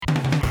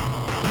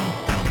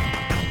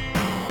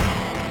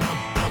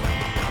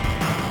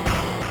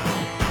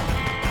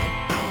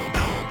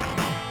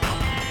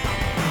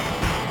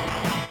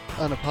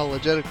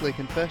unapologetically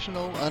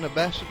confessional,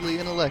 unabashedly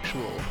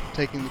intellectual,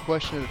 taking the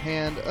question at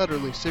hand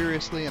utterly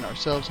seriously and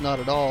ourselves not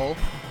at all.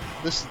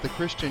 This is the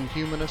Christian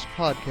Humanist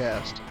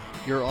Podcast,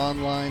 your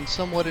online,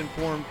 somewhat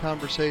informed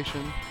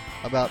conversation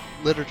about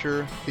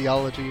literature,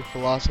 theology,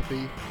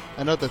 philosophy,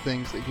 and other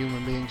things that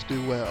human beings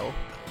do well.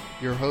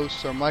 Your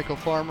hosts are Michael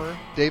Farmer,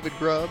 David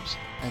Grubbs,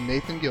 and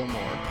Nathan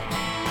Gilmore.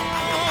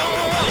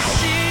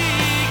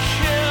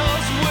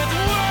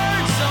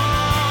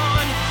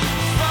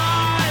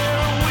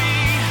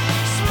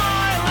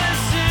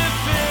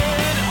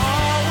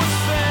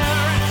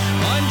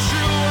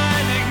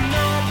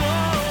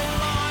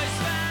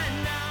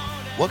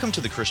 Welcome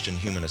to the Christian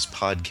Humanist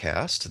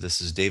Podcast.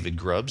 This is David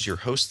Grubbs, your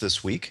host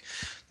this week.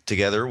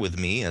 Together with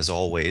me, as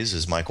always,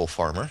 is Michael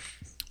Farmer.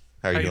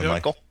 How are you doing,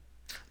 Michael?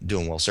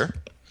 Doing well, sir.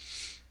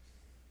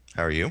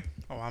 How are you?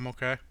 Oh, I'm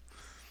okay.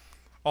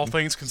 All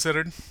things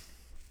considered.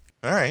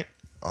 All right.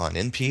 On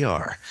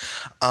NPR.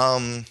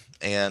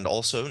 And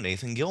also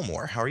Nathan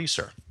Gilmore. How are you,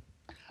 sir?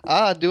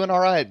 Doing all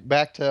right.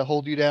 Back to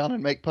hold you down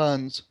and make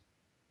puns.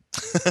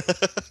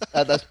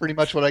 That's pretty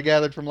much what I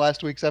gathered from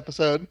last week's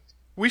episode.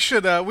 We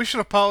should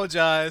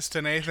apologize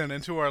to Nathan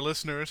and to our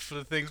listeners for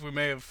the things we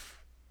may have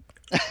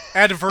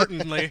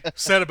advertently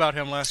said about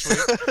him last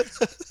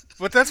week.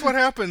 But that's what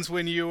happens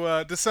when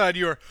you decide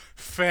your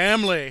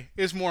family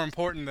is more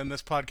important than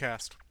this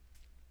podcast.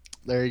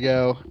 There you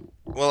go.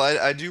 Well,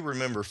 I do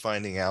remember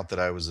finding out that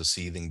I was a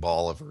seething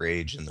ball of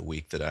rage in the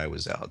week that I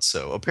was out.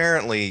 So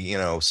apparently,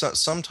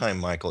 sometime,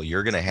 Michael,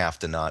 you're going to have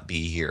to not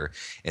be here,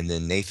 and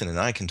then Nathan and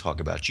I can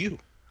talk about you.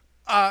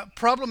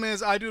 Problem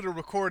is, I do the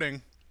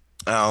recording.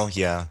 Oh,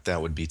 yeah, that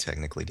would be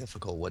technically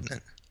difficult, wouldn't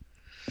it?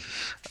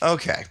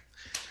 Okay.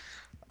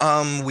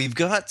 We've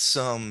got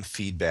some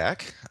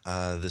feedback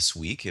this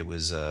week. It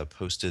was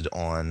posted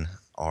on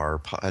our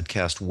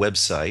podcast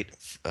website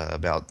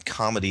about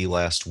comedy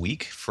last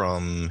week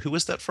from, who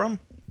was that from?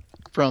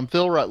 From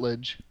Phil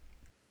Rutledge.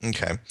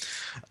 Okay.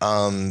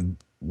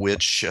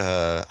 Which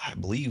I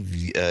believe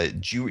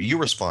you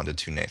responded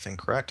to, Nathan,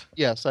 correct?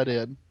 Yes, I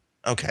did.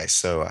 Okay,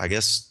 so I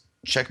guess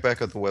check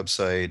back at the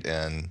website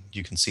and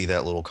you can see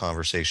that little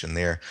conversation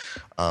there.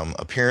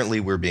 Apparently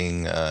we're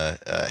being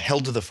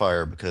held to the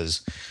fire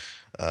because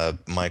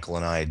Michael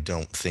and I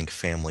don't think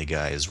Family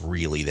Guy is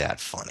really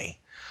that funny.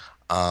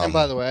 And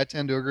by the way, I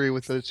tend to agree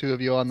with the two of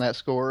you on that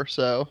score,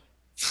 so...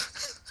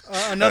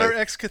 Another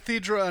ex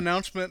cathedra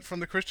announcement from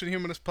the Christian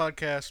Humanist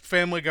Podcast.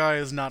 Family Guy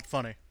is not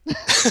funny.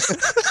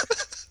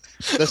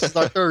 This is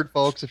our third,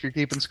 folks, if you're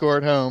keeping score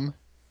at home.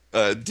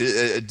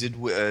 Did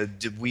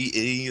we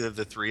any of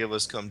the three of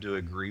us come to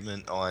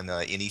agreement on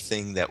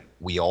anything that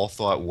we all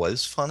thought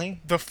was funny?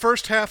 The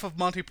first half of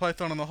Monty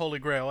Python and the Holy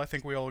Grail, I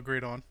think we all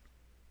agreed on.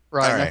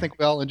 Right, and I think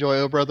we all enjoy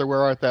Oh Brother,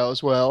 Where Art Thou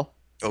as well.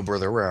 Oh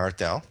Brother, Where Art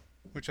Thou?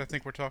 Which I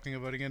think we're talking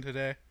about again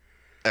today.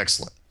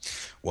 Excellent.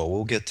 Well,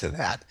 we'll get to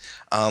that.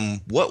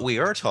 What we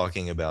are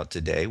talking about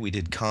today, we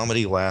did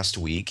comedy last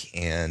week,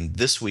 and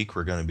this week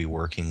we're going to be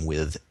working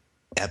with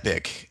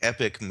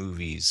epic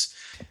movies.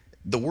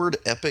 The word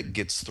epic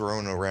gets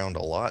thrown around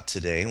a lot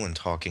today when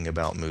talking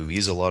about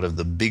movies. A lot of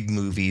the big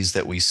movies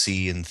that we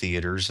see in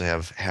theaters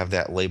have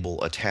that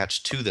label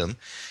attached to them.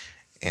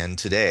 And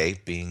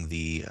today, being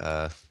the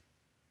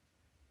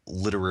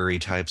literary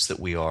types that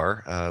we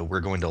are,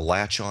 we're going to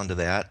latch onto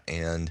that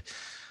and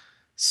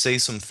say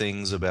some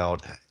things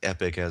about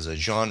epic as a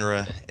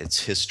genre,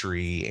 its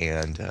history,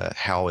 and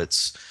how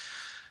it's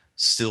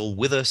still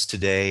with us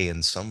today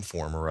in some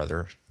form or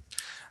other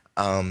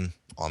on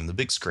the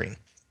big screen.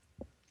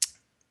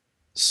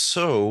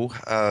 So,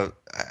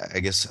 I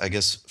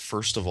guess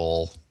first of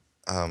all,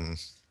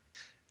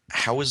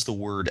 how is the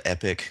word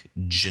epic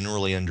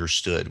generally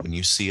understood when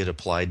you see it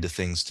applied to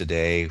things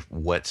today?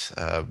 What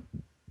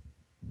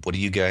do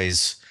you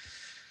guys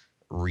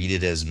read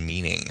it as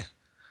meaning?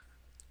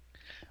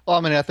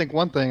 Well, I think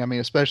one thing,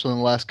 especially in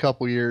the last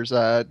couple years,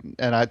 and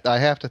I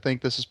have to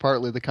think this is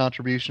partly the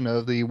contribution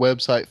of the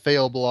website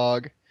Fail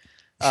Blog.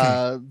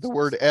 The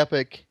word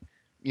epic,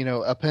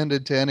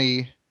 appended to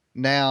any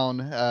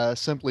noun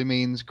simply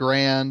means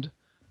grand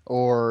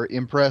or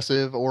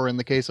impressive, or in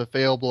the case of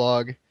Fail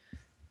Blog,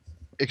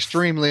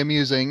 extremely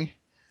amusing.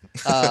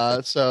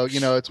 So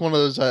it's one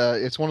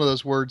of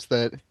those words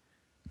that,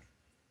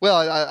 well,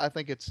 I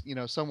think it's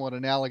somewhat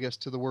analogous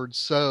to the word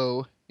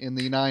 "so" in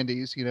the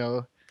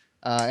 '90s.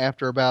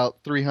 After about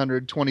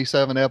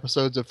 327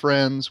 episodes of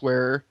Friends,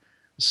 where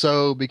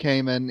 "so"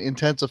 became an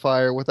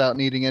intensifier without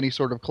needing any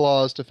sort of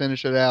clause to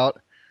finish it out.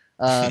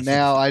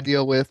 Now I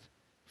deal with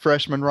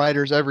freshman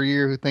writers every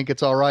year who think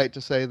it's all right to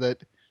say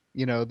that,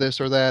 this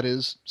or that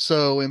is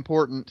so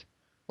important,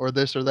 or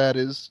this or that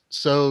is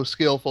so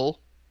skillful.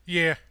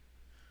 Yeah,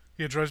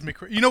 it drives me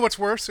crazy. You know what's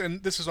worse?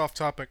 And this is off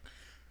topic.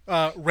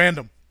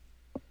 Random.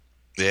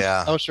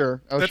 Yeah. Oh,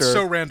 sure. That's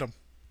so random.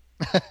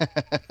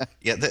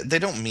 Yeah, they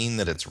don't mean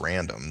that it's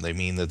random. They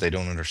mean that they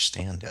don't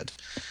understand it.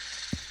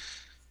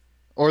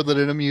 Or that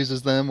it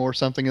amuses them, or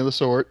something of the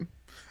sort.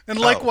 And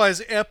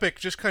likewise, epic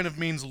just kind of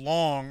means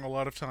long a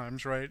lot of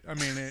times, right?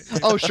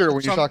 Oh, sure,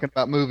 when you're talking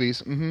about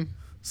movies. Mm-hmm.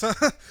 So,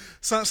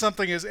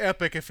 something is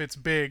epic if it's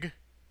big.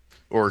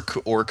 or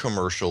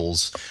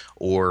commercials,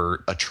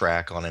 or a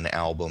track on an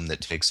album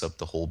that takes up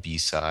the whole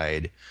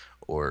B-side,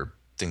 or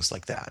things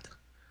like that.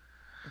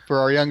 For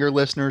our younger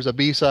listeners, a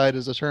B-side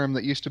is a term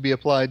that used to be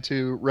applied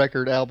to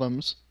record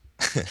albums.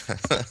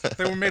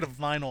 They were made of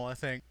vinyl, I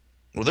think.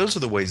 Well, those are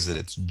the ways that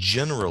it's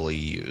generally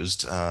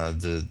used.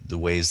 The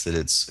ways that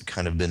it's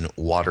kind of been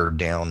watered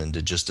down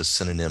into just a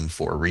synonym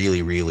for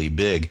really, really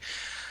big.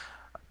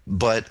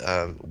 But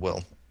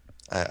well,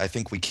 I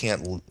think we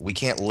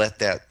can't let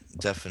that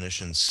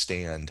definition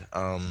stand.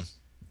 I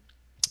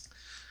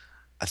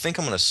think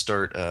I'm going to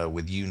start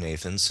with you,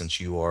 Nathan, since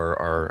you are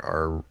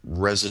our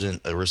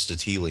resident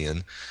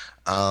Aristotelian.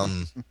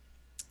 Um,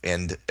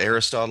 and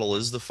Aristotle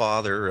is the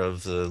father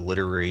of the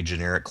literary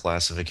generic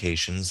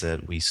classifications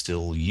that we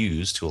still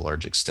use to a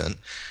large extent.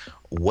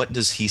 What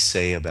does he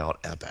say about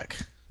epic?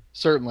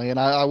 Certainly, and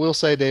I will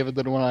say, David,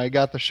 that when I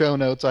got the show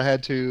notes, I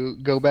had to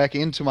go back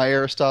into my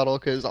Aristotle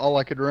because all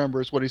I could remember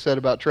is what he said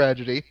about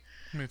tragedy.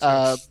 Me too.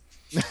 Uh,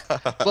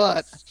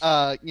 but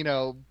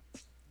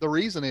the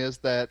reason is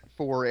that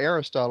for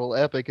Aristotle,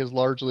 epic is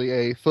largely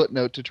a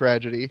footnote to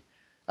tragedy.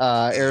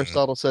 Mm,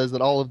 Aristotle says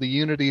that all of the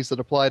unities that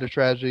apply to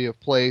tragedy of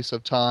place,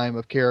 of time,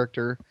 of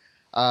character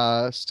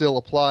still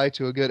apply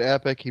to a good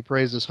epic. He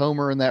praises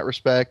Homer in that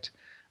respect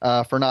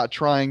for not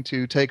trying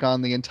to take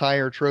on the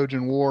entire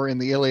Trojan War in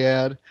the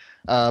Iliad,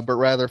 but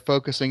rather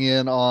focusing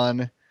in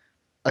on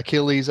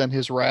Achilles and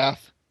his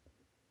wrath.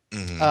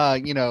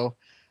 mhm.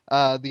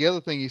 The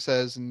other thing he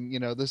says, and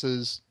this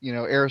is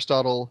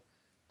Aristotle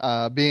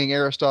being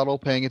Aristotle,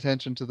 paying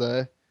attention to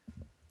the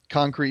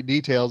concrete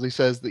details. He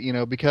says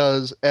that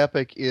because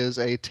epic is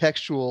a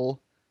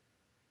textual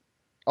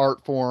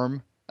art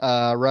form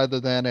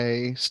rather than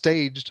a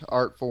staged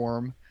art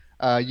form,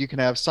 you can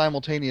have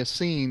simultaneous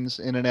scenes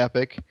in an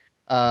epic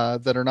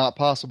that are not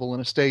possible in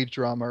a stage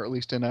drama, or at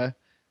least in a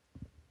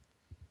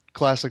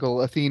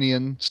classical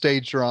Athenian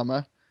stage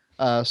drama.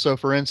 So,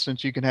 for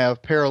instance, you can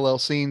have parallel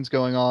scenes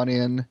going on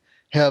in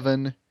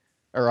heaven,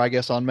 or I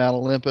guess on Mount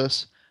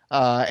Olympus,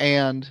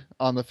 and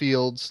on the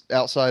fields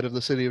outside of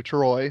the city of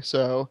Troy.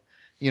 So,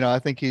 I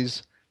think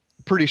he's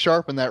pretty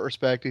sharp in that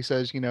respect. He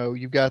says,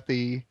 you've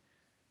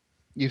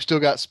still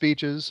got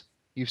speeches,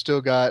 you've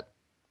still got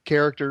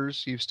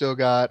characters, you've still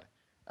got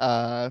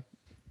uh,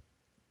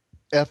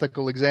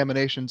 ethical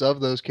examinations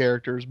of those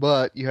characters,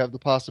 but you have the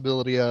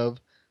possibility of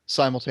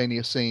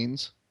simultaneous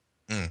scenes.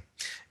 Mm.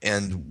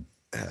 And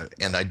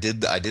I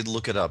did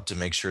look it up to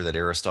make sure that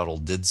Aristotle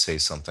did say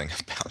something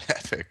about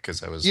epic,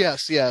 because I was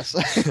Yes,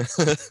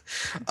 yes.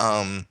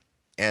 um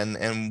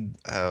and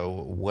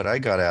what I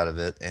got out of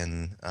it,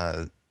 and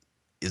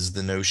is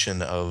the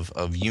notion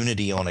of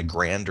unity on a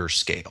grander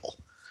scale,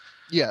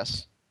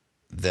 Yes.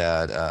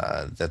 that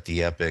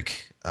the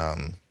epic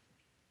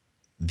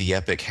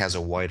has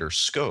a wider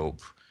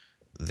scope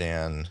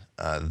than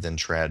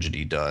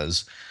tragedy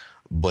does,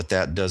 but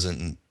that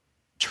doesn't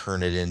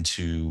turn it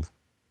into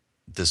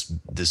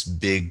this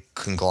big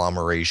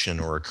conglomeration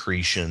or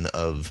accretion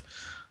of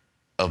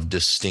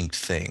distinct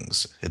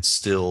things. It's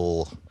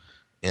still,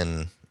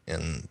 in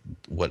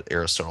what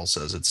Aristotle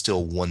says, it's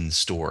still one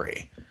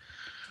story.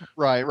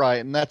 Right, right.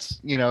 And that's,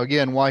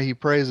 again, why he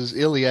praises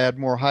Iliad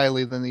more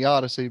highly than the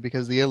Odyssey,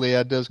 because the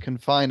Iliad does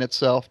confine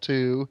itself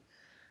to,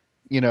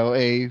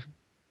 a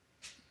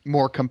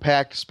more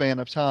compact span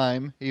of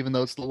time, even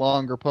though it's the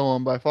longer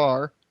poem by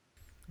far.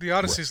 The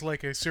Odyssey's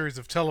like a series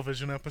of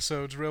television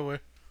episodes, really.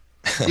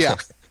 Yeah,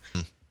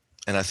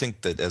 And I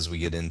think that as we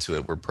get into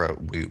it,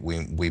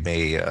 we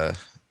may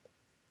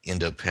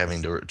end up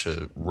having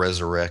to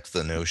resurrect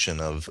the notion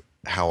of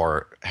how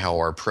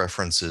our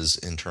preferences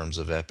in terms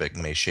of epic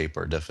may shape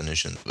our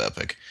definition of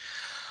epic.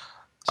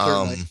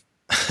 certainly. Um,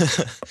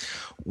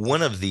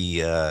 One of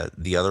the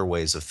other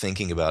ways of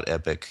thinking about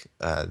epic,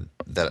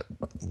 that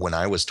when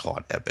I was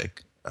taught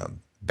epic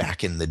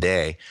back in the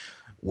day,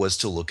 was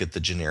to look at the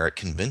generic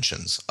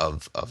conventions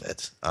of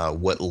it.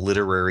 What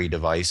literary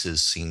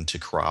devices seem to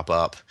crop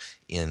up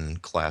in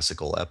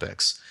classical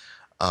epics.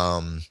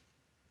 Um,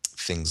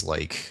 Things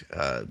like,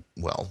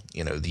 well,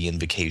 the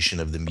invocation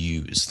of the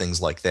muse,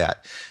 things like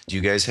that. Do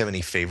you guys have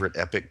any favorite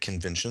epic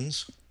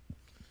conventions?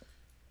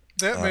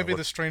 That may be What?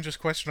 the strangest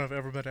question I've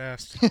ever been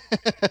asked.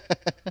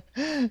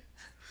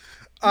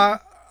 I'm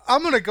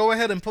going to go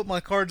ahead and put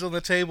my cards on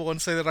the table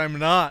and say that I'm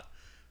not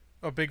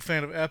a big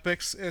fan of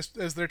epics as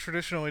they're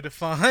traditionally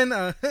defined.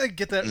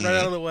 Get that right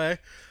out Mhm. of the way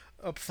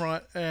up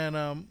front.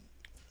 And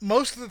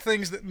most of the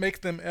things that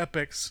make them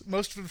epics,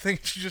 most of the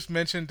things you just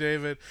mentioned,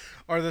 David,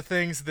 are the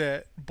things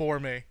that bore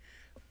me.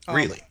 Um,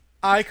 Really?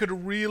 I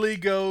could really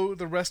go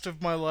the rest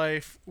of my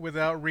life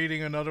without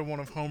reading another one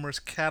of Homer's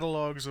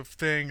catalogs of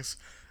things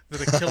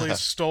that Achilles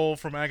stole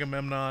from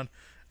Agamemnon,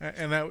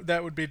 and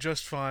that would be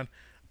just fine.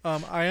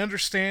 I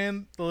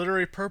understand the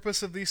literary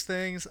purpose of these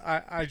things.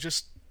 I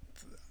just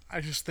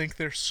think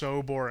they're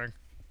so boring.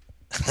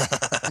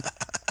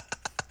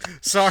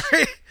 Sorry,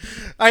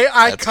 I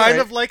That's all kind right.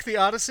 of like the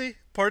Odyssey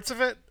parts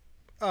of it.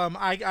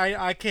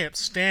 I can't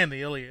stand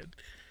the Iliad.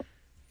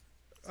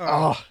 Um,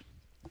 Oh,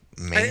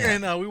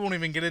 And Man. we won't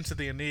even get into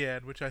the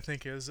Aeneid, which I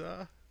think is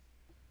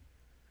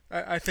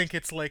I think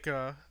it's like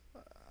a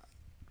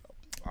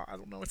I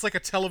don't know, it's like a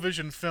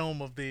television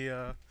film of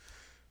the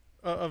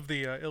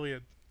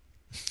Iliad.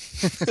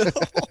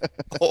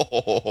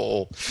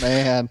 Oh.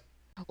 Man.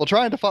 Well,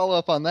 trying to follow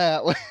up on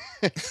that,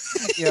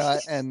 yeah,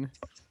 and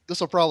this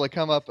will probably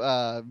come up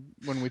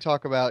when we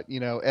talk about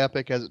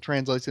epic as it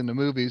translates into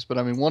movies. But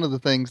I mean, one of the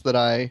things that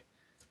I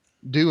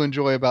do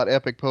enjoy about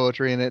epic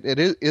poetry, and it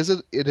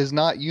is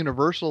not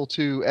universal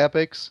to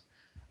epics,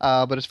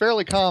 but it's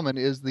fairly common,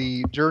 is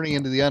the journey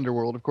into the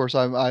underworld. Of course,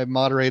 I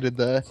moderated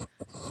the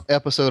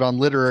episode on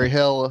literary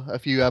hell a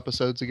few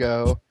episodes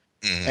ago,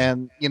 Mm,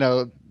 and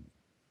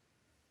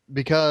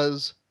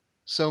because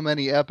so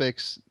many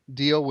epics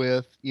deal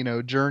with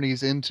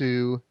journeys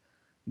into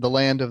the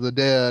land of the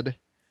dead,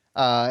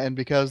 and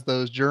because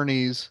those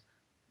journeys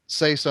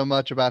say so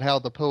much about how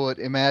the poet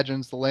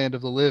imagines the land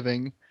of the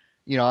living,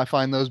 I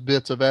find those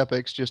bits of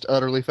epics just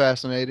utterly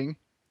fascinating.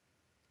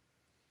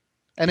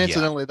 And yeah.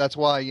 incidentally, that's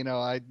why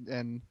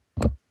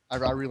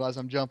I realize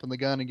I'm jumping the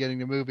gun and getting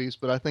to movies,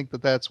 but I think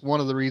that that's one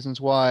of the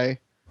reasons why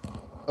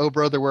 "Oh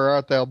Brother, Where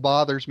Art Thou"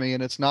 bothers me,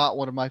 and it's not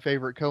one of my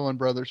favorite Coen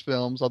Brothers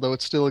films, although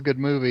it's still a good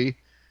movie.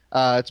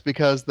 It's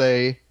because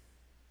they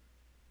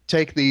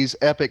take these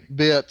epic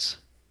bits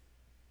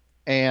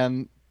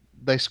and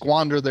they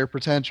squander their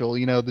potential.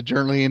 The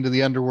journey into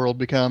the underworld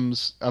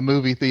becomes a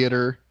movie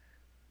theater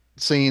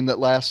scene that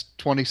lasts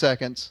 20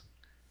 seconds.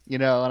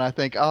 And I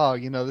think, oh,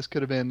 this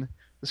could have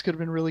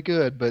been really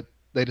good, but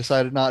they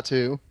decided not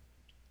to.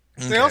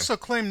 They Okay. also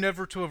claim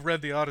never to have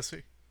read the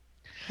Odyssey.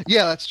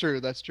 Yeah, that's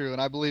true. That's true,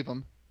 and I believe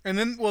them. And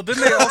then, well, then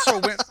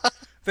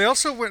they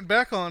also went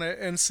back on it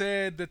and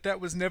said that that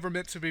was never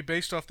meant to be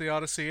based off the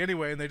Odyssey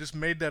anyway, and they just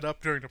made that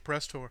up during the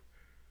press tour.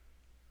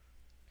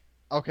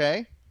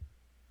 Okay.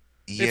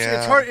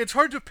 Yeah. It's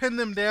hard to pin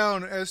them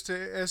down as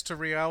to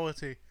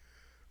reality,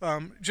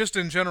 just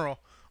in general.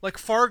 Like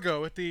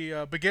Fargo, at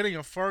the beginning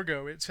of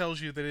Fargo, it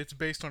tells you that it's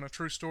based on a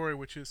true story,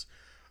 which is,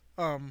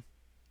 um,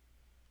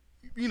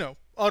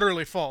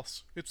 utterly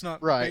false. It's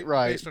not Right,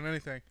 right. based on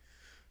anything.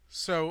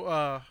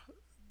 So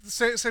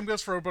the same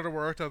goes for Roberto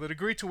Huerta. The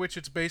degree to which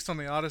it's based on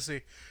the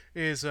Odyssey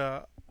is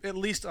at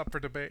least up for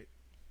debate.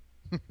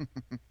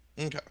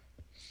 Okay.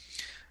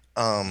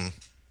 Um,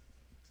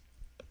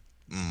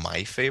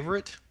 my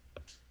favorite,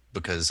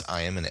 because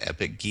I am an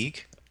epic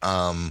geek.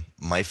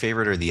 My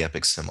favorite are the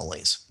epic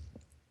similes.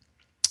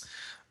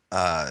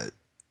 Uh,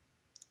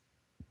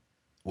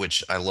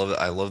 which I love.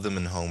 I love them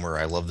in Homer.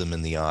 I love them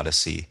in the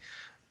Odyssey,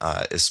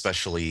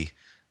 especially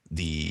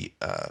the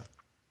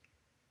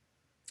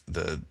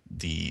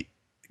the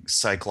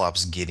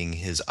Cyclops getting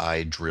his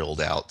eye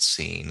drilled out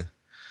scene.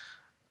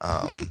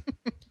 Um,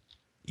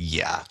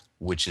 yeah,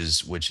 which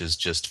is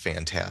just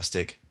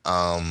fantastic.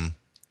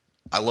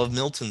 I love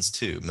Milton's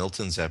too.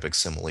 Milton's epic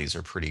similes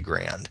are pretty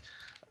grand.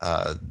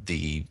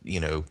 The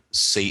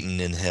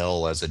Satan in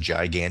hell as a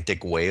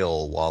gigantic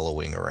whale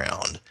wallowing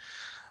around,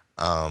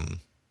 um,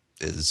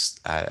 is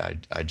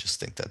I just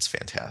think that's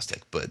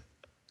fantastic. But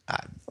I,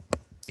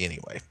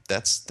 anyway,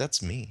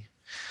 that's me.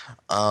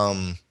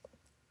 Um,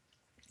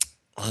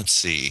 let's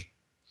see.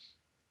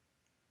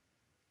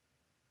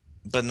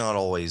 But not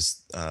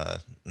always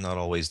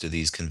do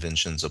these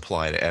conventions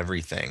apply to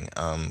everything.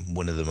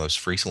 One of the most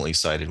frequently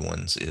cited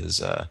ones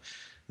is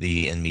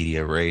the in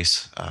media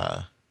race,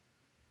 uh,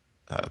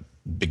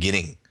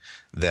 beginning,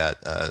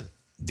 that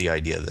the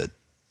idea that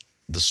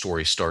the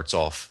story starts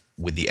off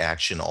with the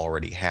action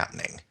already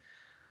happening.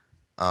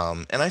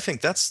 And I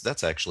think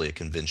that's actually a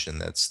convention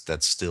that's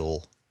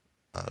still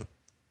uh,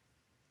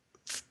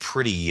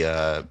 pretty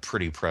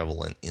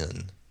prevalent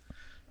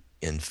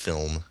in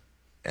film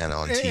and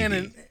on And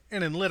TV.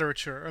 in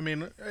literature. I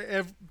mean,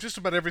 just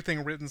about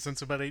everything written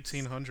since about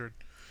 1800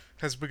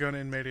 has begun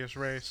in medias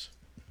res.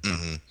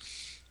 Hmm.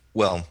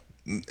 Well,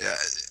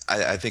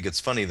 I think it's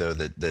funny though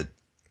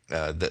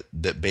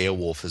that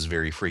Beowulf has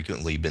very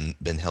frequently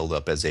been held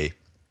up as an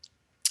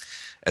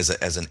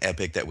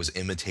epic that was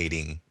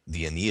imitating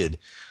the Aeneid,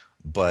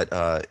 but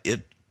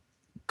it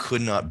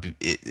could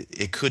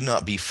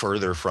not be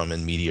further from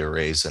in media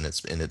res in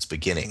its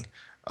beginning.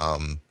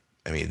 Um,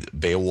 I mean,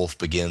 Beowulf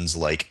begins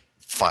like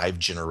five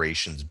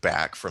generations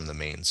back from the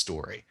main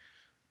story.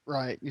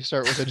 Right. You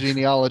start with a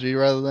genealogy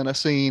rather than a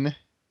scene.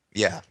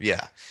 Yeah,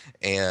 yeah,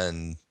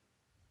 and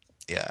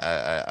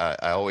yeah,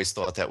 I always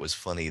thought that was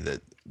funny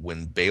that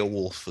when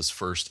Beowulf was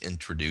first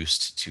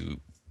introduced to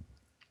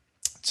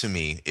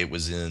me, it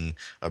was in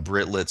a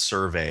Brit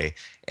survey,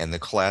 and the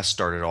class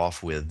started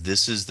off with,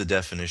 "This is the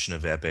definition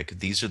of epic.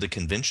 These are the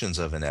conventions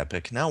of an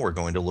epic. Now we're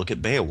going to look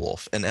at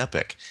Beowulf, an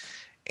epic."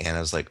 And I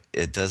was like,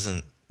 "It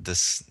doesn't.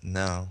 This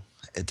no,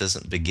 it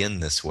doesn't begin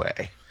this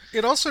way."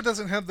 It also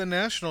doesn't have the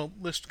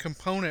nationalist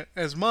component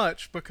as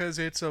much because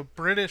it's a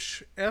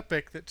British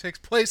epic that takes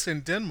place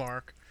in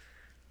Denmark.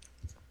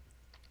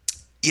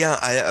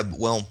 Yeah,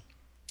 well,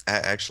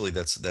 actually,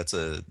 that's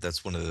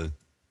one of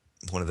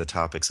the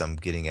topics I'm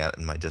getting at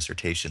in my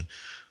dissertation.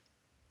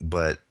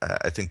 But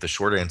I think the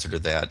short answer to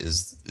that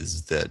is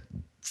that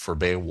for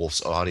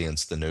Beowulf's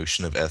audience, the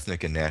notion of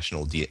ethnic and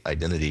national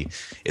identity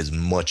is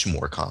much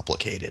more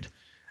complicated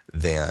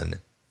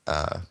than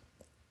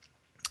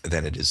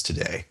than it is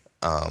today.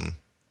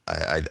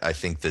 I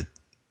think that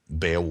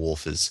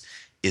Beowulf is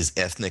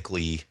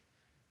ethnically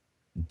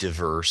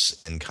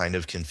diverse and kind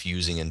of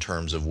confusing in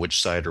terms of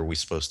which side are we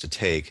supposed to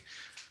take,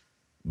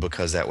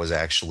 because that was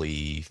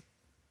actually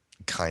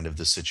kind of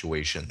the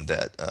situation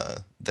that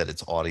that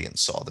its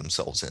audience saw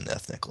themselves in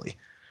ethnically.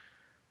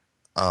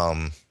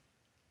 Um,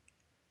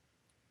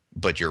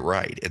 but you're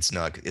right. It's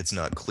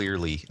not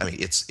clearly. I mean,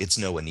 it's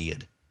no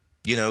Aeneid.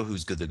 You know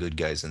who's good, the good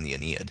guys in the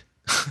Aeneid.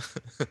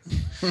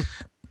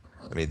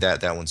 I mean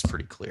that one's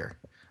pretty clear.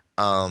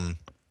 Um,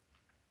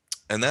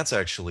 and that's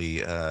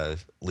actually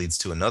leads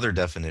to another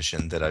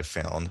definition that I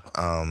found.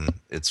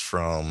 It's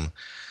from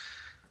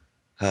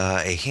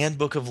a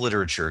handbook of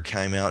literature,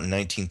 came out in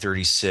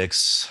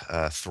 1936,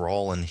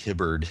 Thrall and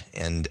Hibbard,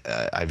 and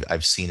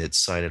I've seen it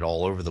cited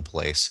all over the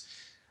place.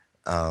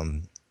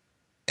 Um,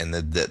 and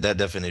that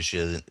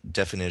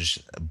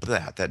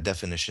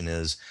definition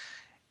is: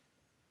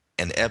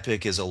 an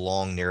epic is a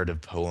long narrative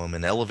poem,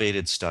 an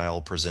elevated style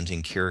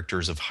presenting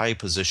characters of high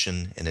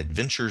position and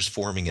adventures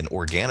forming an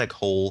organic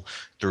whole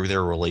through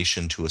their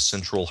relation to a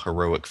central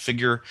heroic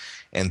figure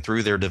and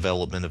through their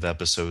development of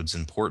episodes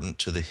important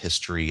to the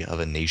history of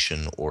a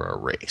nation or a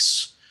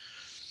race.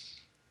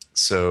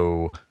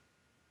 So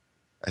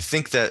I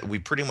think that we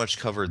pretty much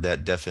covered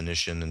that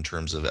definition in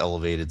terms of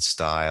elevated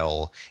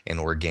style and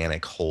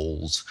organic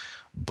wholes,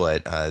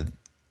 but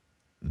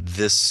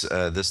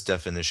this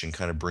definition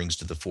kind of brings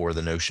to the fore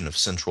the notion of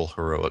central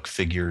heroic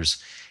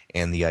figures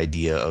and the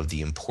idea of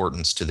the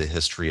importance to the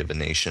history of a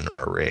nation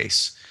or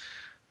race.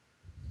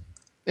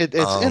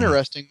 It's Um,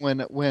 interesting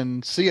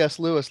when C.S.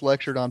 Lewis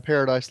lectured on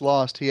Paradise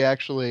Lost, he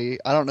actually,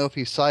 I don't know if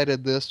he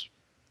cited this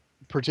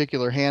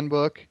particular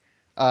handbook,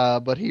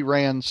 but he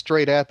ran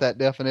straight at that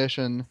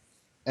definition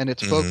and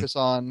its mhm, focus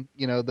on,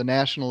 the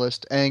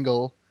nationalist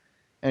angle.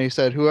 And he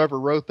said whoever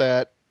wrote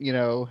that,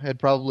 had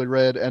probably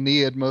read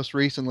Aeneid most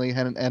recently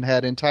and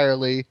had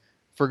entirely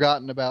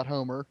forgotten about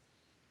Homer.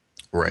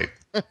 right.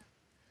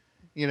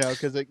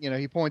 Because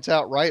he points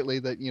out rightly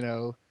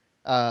that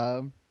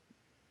um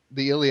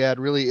the Iliad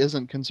really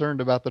isn't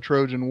concerned about the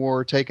Trojan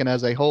War taken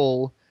as a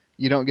whole.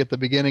 You don't get the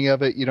beginning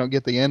of it, you don't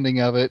get the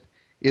ending of it.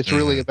 It's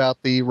really Hmm.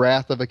 about the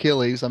wrath of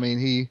Achilles. I mean,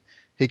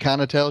 he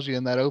kind of tells you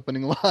in that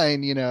opening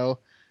line,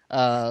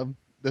 uh,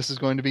 this is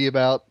going to be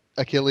about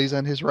Achilles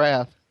and his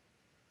wrath.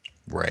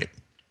 Right.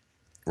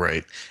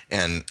 Right.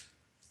 And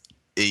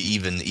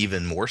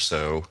even more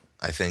so,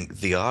 I think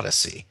the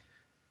Odyssey.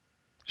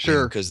 I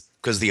mean, Sure,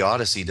 because the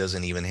Odyssey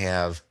doesn't even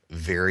have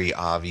very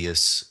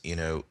obvious,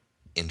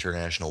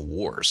 international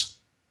wars.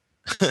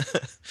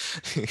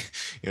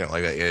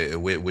 Like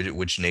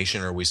which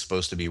nation are we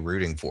supposed to be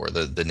rooting for?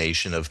 The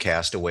nation of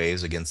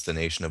castaways against the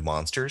nation of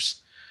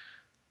monsters?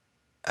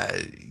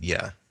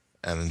 Yeah,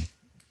 and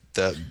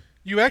that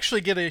You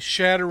actually get a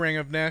shattering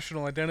of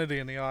national identity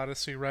in the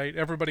Odyssey, right?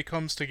 Everybody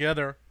comes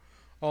together.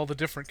 All the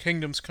different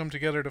kingdoms come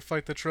together to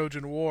fight the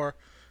Trojan War.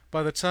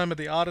 By the time of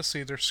the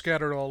Odyssey, they're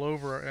scattered all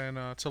over,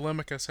 and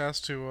Telemachus has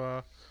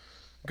to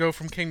go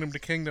from kingdom to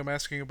kingdom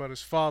asking about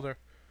his father.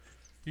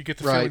 You get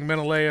the right. feeling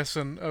Menelaus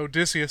and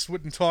Odysseus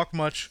wouldn't talk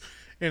much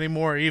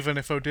anymore, even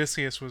if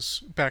Odysseus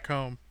was back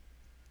home.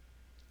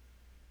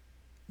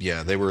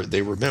 yeah, they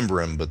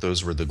remember him, but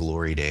those were the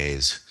glory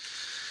days.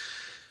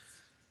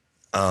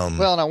 Um,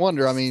 Well, and I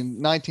wonder, I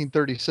mean,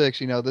 1936,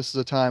 this is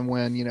a time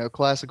when,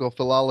 classical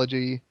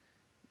philology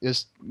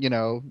is,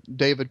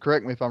 David,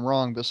 correct me if I'm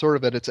wrong, but sort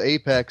of at its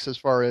apex as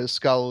far as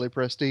scholarly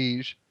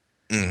prestige.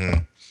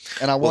 mhm.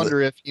 And I Well,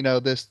 wonder if,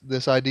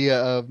 this idea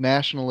of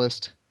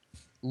nationalist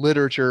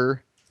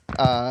literature,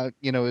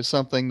 is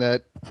something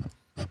that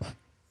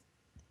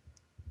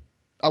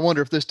I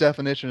wonder if this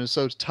definition is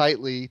so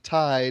tightly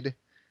tied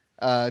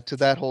to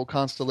that whole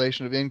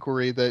constellation of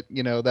inquiry that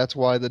that's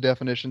why the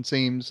definition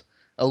seems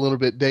a little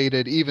bit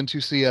dated, even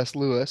to C.S.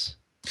 Lewis.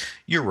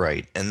 you're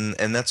right, and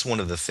that's one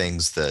of the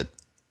things that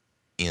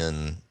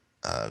in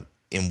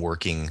in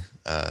working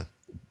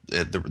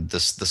the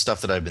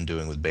stuff that I've been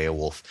doing with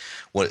Beowulf,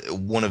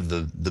 one of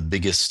the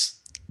biggest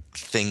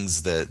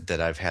things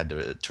that I've had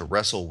to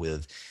wrestle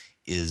with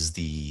is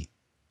the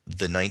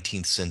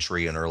 19th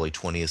century and early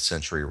 20th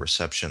century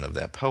reception of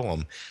that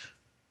poem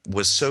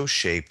was so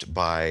shaped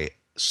by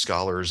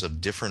scholars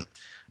of different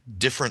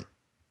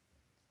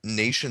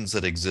nations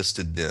that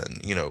existed then.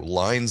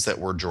 Lines that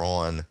were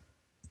drawn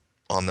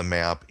on the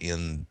map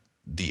in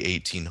the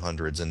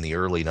 1800s and the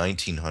early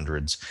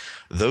 1900s,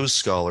 those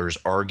scholars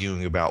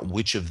arguing about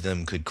which of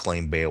them could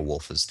claim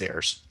Beowulf as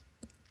theirs.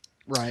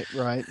 Right,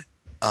 right,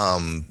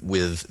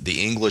 With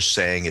the English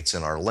saying it's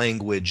in our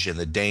language, and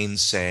the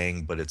Danes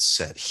saying, but it's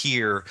set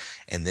here.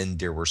 And then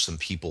there were some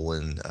people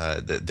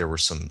there were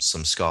some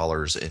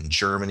scholars in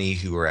Germany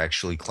who were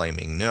actually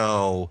claiming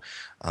no.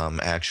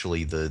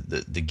 Actually,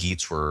 the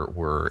Geats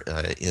were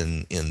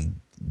in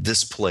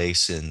this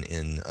place in,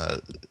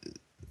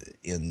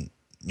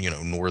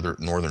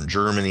 northern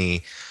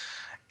Germany,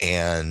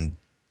 and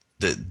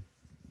the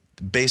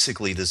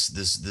basically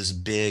this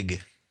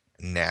big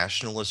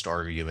nationalist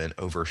argument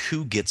over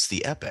who gets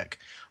the epic,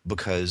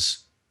 because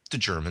the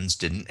Germans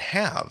didn't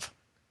have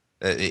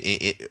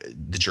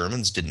the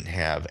Germans didn't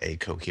have a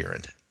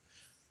coherent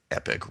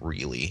epic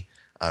really.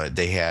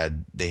 They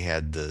had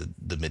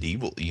the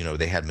medieval,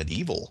 they had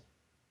medieval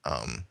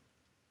um,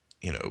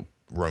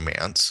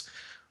 romance,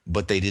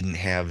 but they didn't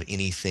have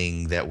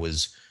anything that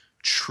was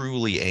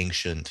truly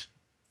ancient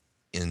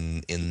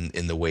in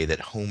the way that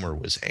Homer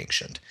was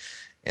ancient.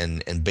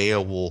 And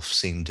Beowulf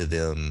seemed to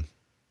them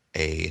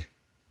a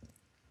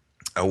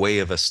a way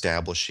of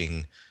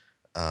establishing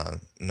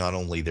not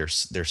only their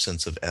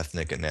sense of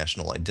ethnic and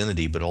national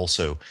identity, but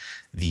also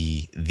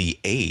the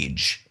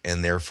age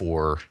and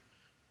therefore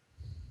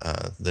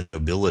the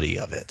nobility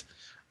of it.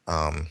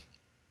 Um,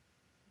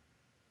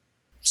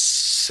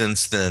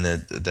 since then,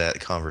 that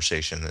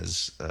conversation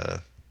has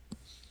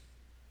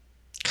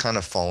kind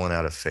of fallen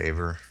out of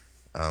favor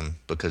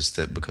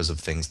because of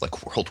things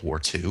like World War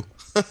II.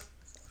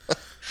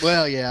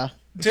 Well, yeah.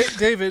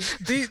 David,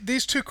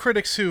 these two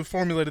critics who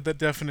formulated that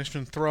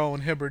definition, Thrall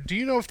and Hibbard, do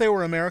you know if they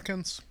were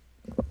Americans?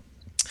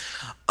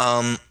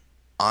 Um,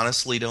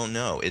 Honestly, don't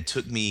know. It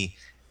took me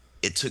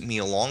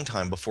a long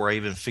time before I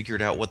even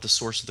figured out what the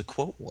source of the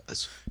quote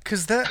was.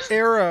 Because that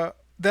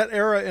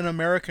era in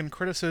American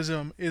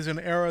criticism is an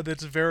era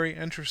that's very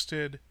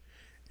interested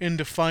in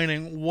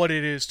defining what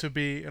it is to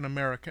be an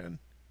American.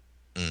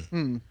 Mm.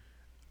 Hmm.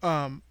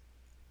 Um,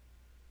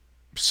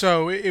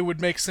 so it would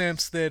make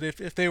sense that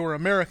if they were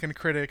American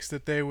critics,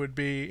 that they would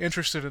be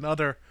interested in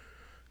other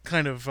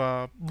kind of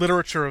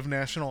literature of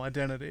national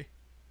identity.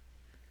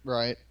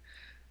 Right.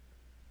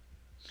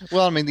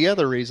 Well, I mean, the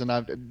other reason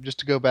just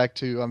to go back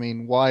to, I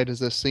mean, why does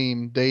this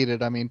seem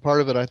dated? I mean,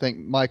 part of it, I think,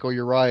 Michael,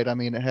 you're right. I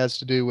mean, it has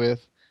to do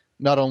with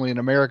not only an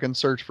American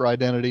search for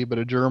identity, but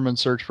a German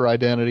search for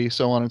identity,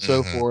 so on and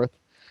so Hmm. forth.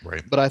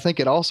 Right. But I think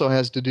it also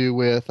has to do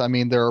with, I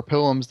mean, there are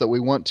poems that we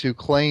want to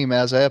claim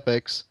as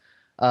epics,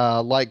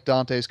 like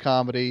Dante's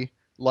Comedy,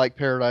 like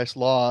Paradise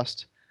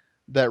Lost,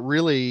 that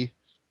really,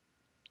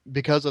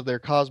 because of their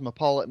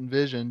cosmopolitan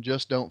vision,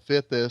 just don't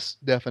fit this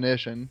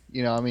definition.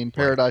 I mean,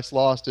 Right. Paradise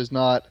Lost is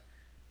not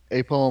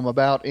a poem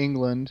about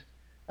England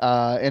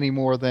any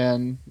more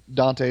than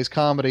Dante's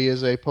Comedy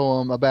is a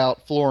poem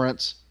about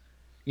Florence.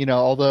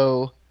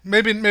 Although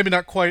Maybe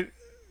not quite.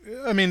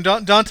 I mean,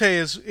 Dante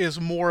is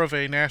more of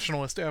a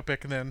nationalist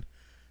epic than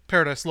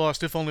Paradise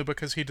Lost, if only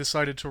because he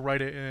decided to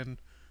write it in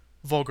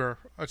vulgar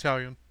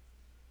Italian.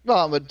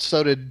 well, but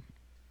so did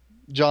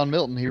John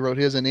Milton. He wrote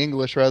his in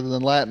English rather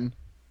than Latin.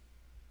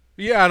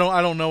 Yeah,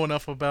 I don't know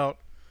enough about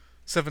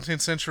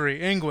 17th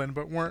century England,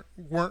 but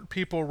weren't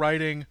people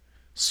writing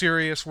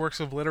serious works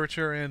of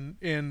literature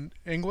in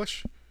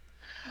English?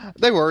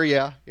 They were,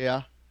 yeah,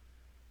 yeah.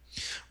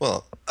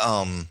 Well,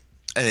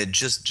 and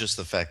just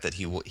the fact that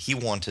he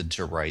wanted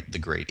to write the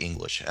great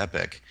English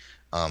epic.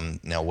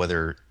 Now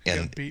whether He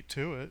and got beat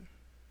to it.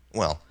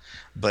 well,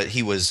 but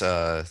he was.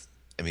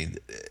 I mean,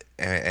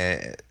 uh,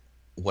 uh,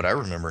 what I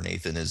remember,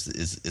 Nathan, is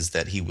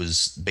that he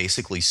was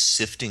basically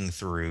sifting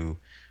through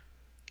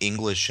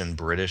English and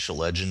British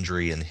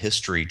legendary and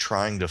history,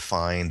 trying to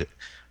find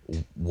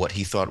what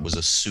he thought was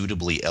a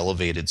suitably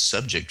elevated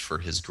subject for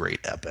his great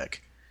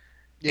epic.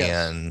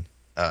 Yes. And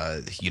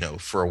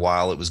for a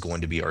while it was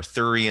going to be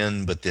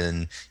Arthurian, but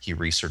then he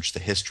researched the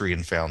history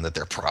and found that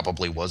there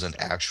probably wasn't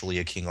actually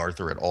a King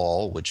Arthur at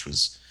all, which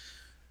was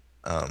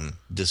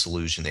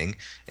disillusioning.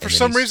 For And then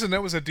some reason,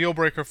 that was a deal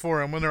breaker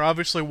for him when there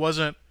obviously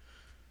wasn't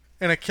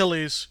an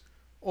Achilles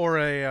or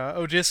a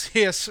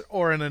Odysseus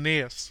or an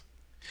Aeneas.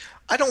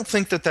 I don't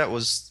think that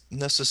was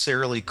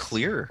necessarily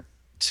clear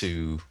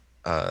to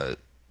uh,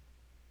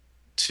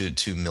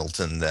 to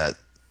Milton that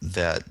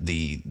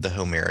the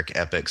Homeric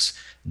epics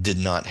did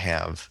not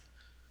have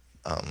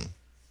um,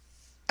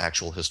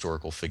 actual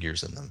historical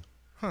figures in them.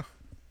 Huh.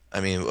 I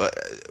mean,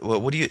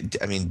 what do you?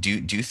 I mean, do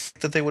you think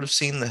that they would have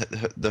seen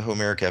the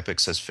Homeric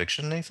epics as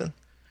fiction, Nathan?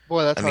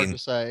 Boy, that's I hard mean, to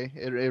say.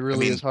 It I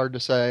really is mean, hard to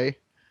say.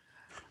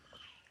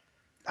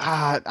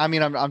 I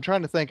mean, I'm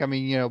trying to think. I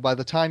mean, by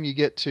the time you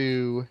get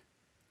to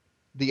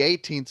the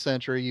 18th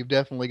century, you've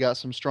definitely got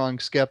some strong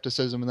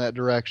skepticism in that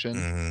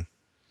direction. mhm.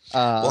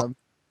 Well, Um,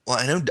 well,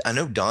 I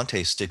know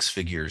Dante sticks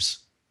figures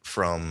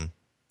from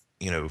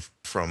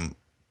from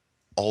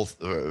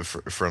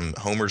from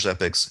Homer's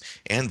epics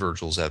and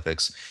Virgil's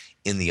epics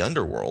in the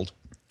underworld,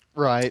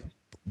 right.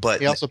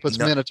 but He also puts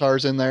not.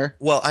 minotaurs in there.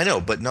 Well, I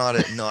know, but not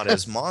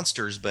as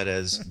monsters, but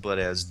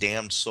as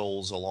damned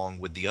souls along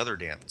with the other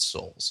damned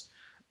souls.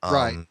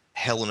 Right.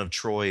 Helen of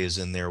Troy is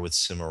in there with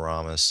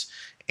Semiramis,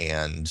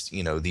 and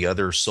the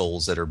other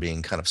souls that are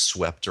being kind of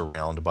swept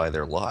around by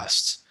their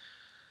lusts.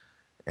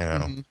 You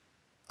know, Hmm.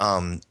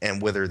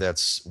 and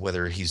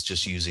whether he's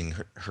just using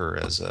her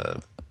as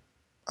a,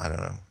 I don't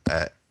know,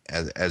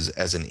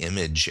 as an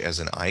image, as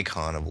an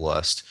icon of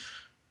lust,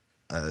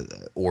 uh,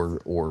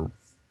 or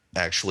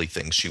actually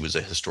thinks she was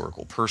a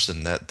historical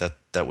person,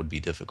 that would be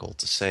difficult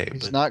to say.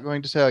 He's But not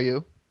going to tell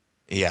you.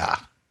 yeah,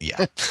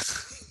 yeah.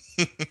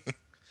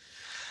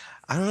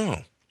 I don't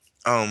know.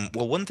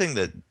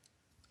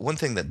 Well, one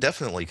thing that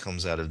definitely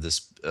comes out of this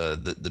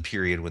the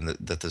period when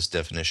that this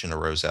definition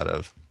arose out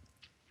of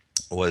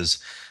was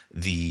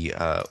the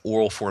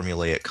oral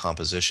formulaic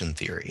composition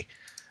theory,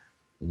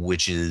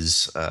 which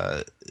is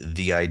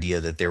the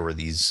idea that there were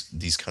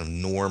these kind of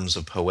norms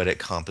of poetic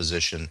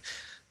composition,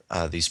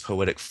 these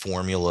poetic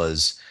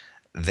formulas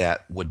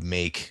that would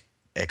make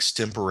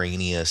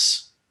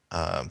extemporaneous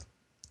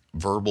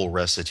verbal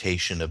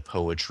recitation of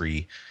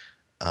poetry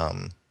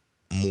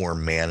more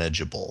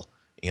manageable.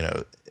 You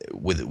know,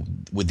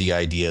 with the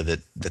idea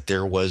that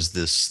there was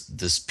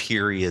this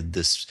period,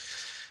 this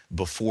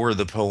before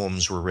the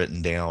poems were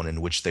written down, in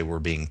which they were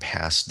being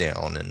passed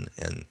down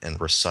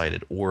and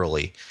recited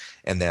orally,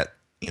 and that,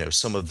 you know,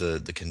 some of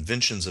the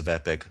conventions of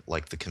epic,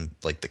 like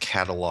the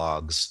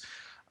catalogs,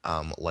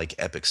 like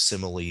epic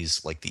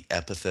similes, like the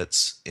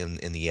epithets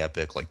in the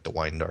epic, like the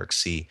wine dark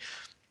sea,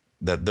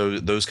 that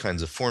those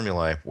kinds of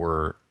formulae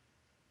were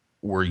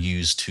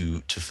used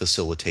to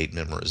facilitate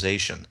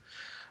memorization.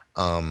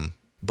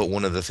 But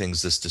one of the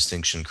things this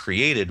distinction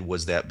created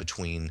was that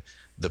between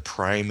the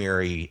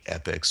primary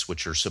epics,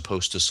 which are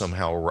supposed to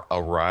somehow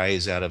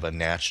arise out of a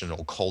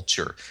national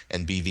culture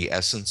and be the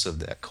essence of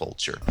that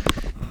culture,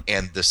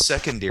 and the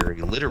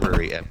secondary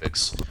literary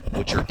epics,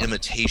 which are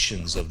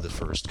imitations of the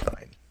first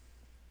kind.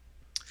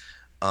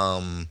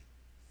 And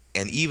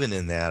even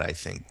in that,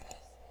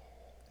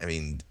 I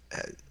mean,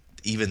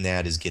 even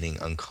that is getting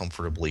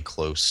uncomfortably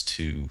close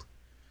to,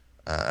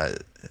 I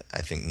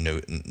think,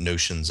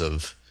 notions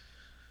of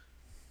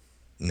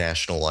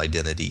national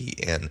identity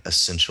and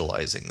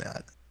essentializing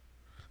that.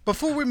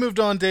 Before we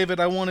moved on, David,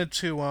 I wanted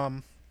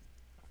to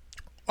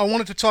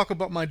talk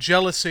about my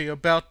jealousy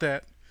about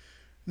that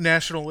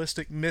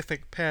nationalistic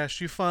mythic past.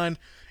 You find,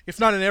 if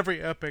not in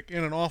every epic,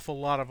 in an awful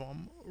lot of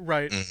them,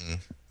 right?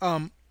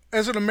 Hmm.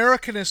 As an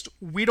Americanist,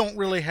 we don't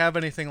really have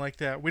anything like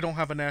that. We don't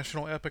have a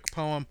national epic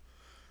poem.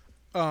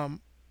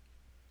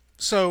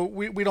 So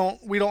we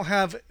don't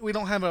have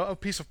a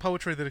piece of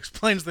poetry that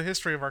explains the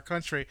history of our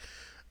country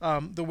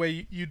the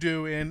way you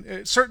do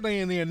in certainly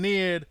in the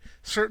Aeneid,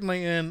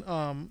 certainly in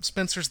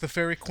Spenser's The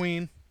Faerie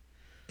Queen,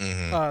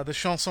 Hmm. the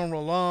Chanson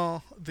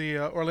Roland, the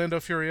Orlando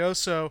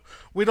Furioso.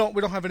 We don't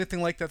have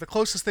anything like that. The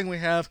closest thing we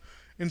have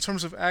in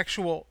terms of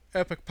actual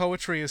epic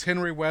poetry is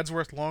Henry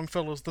Wadsworth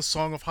Longfellow's The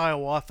Song of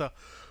Hiawatha,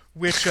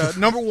 which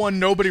number one,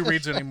 nobody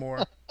reads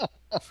anymore.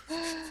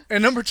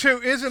 And number two,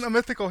 isn't a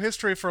mythical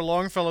history for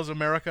Longfellow's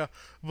America,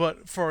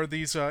 but for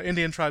these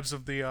Indian tribes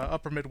of the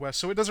upper Midwest.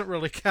 So it doesn't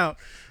really count.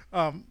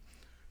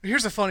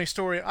 Here's a funny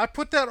story. I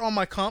put that on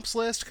my comps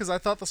list because I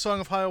thought the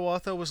Song of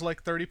Hiawatha was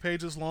like 30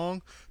 pages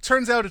long.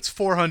 Turns out it's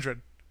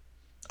 400.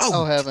 Oh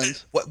Oh,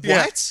 heavens. what?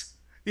 Yeah. What?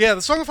 Yeah,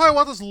 the Song of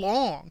Hiawatha is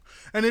long,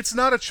 and it's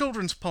not a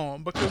children's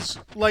poem because,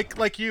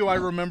 like you, I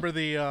remember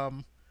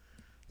the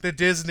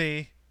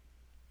Disney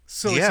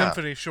Silly Yeah.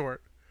 Symphony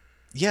short.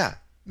 Yeah.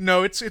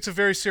 No, it's a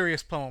very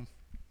serious poem.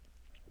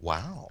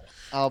 Wow.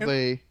 I'll And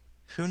be.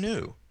 Who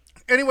knew?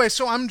 anyway,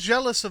 so I'm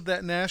jealous of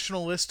that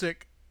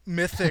nationalistic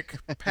mythic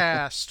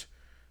past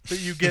that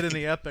you get in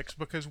the epics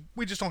because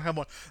we just don't have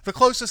one. The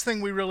closest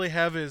thing we really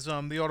have is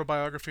the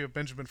autobiography of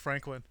Benjamin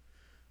Franklin,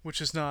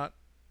 which is not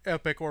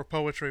epic or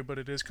poetry, but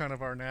it is kind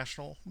of our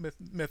national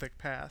mythic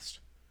past.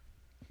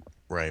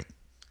 Right.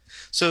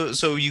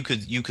 So you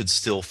could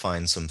still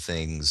find some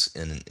things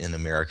in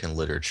American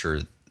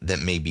literature that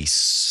maybe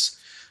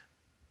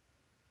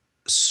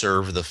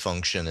serve the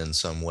function in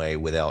some way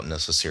without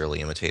necessarily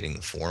imitating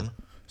the form.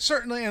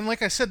 Certainly, and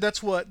like I said,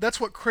 that's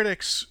what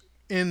critics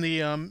in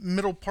the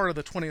middle part of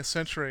the 20th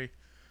century,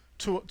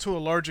 to a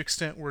large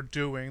extent, were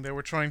doing. They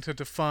were trying to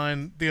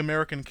define the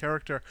American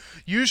character,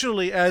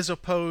 usually as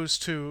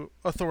opposed to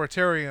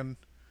authoritarian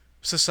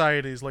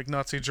societies like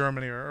Nazi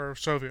Germany or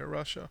Soviet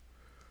Russia.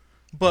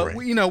 But Right.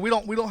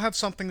 we don't have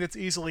something that's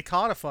easily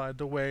codified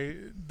the way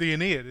the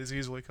Aeneid is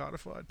easily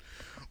codified,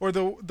 or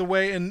the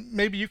way, and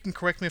maybe you can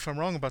correct me if I'm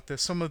wrong about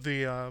this. Some of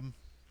the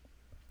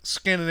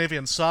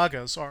Scandinavian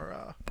sagas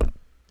are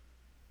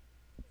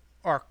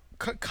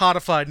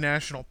codified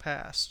national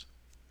past.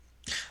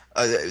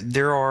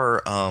 There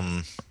are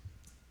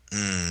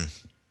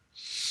mm,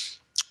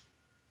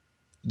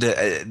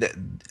 that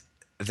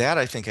that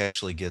I think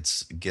actually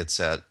gets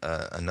at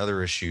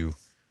another issue,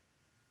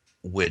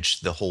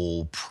 which the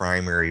whole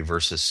primary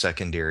versus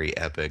secondary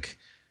epic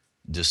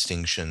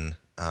distinction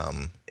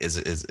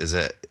is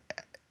a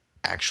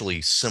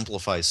actually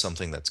simplifies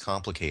something that's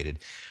complicated.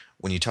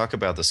 When you talk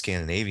about the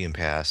Scandinavian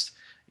past,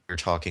 you're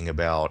talking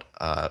about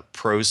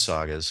prose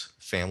sagas,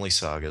 family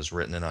sagas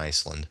written in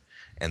Iceland,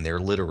 and they're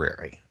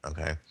literary.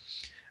 Okay.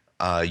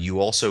 You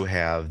also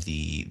have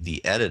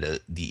the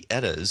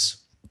Eddas,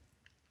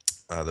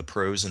 the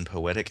prose and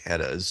poetic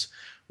Eddas,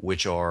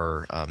 which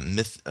are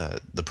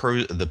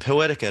the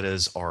poetic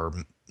Eddas are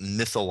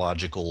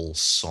mythological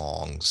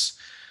songs,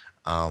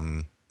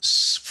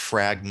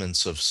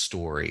 fragments of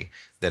story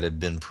that had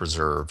been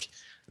preserved.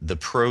 The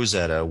prose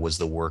Edda was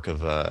the work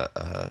of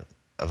a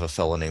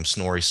fellow named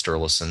Snorri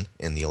Sturluson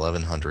in the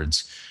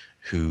 1100s,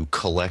 who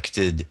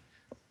collected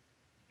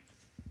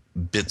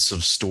bits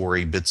of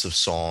story, bits of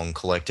song,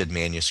 collected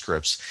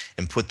manuscripts,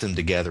 and put them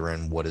together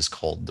in what is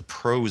called the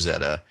prose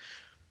edda,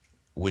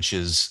 which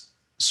is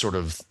sort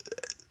of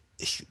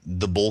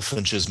the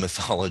bullfinch's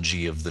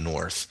mythology of the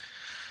North.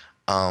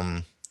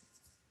 Um,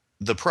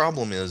 the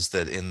problem is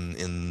that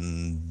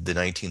in the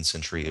 19th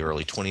century,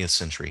 early 20th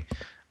century,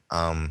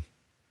 um,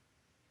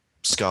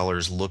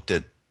 scholars looked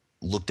at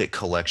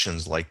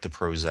collections like the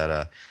Prose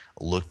Edda,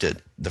 looked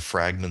at the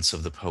fragments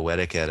of the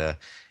Poetic Edda,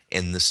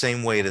 in the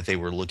same way that they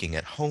were looking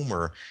at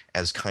Homer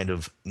as kind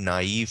of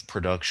naive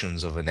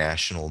productions of a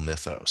national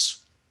mythos.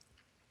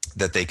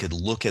 That they could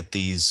look at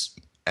these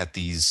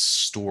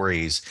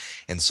stories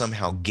and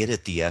somehow get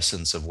at the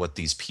essence of what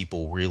these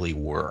people really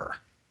were.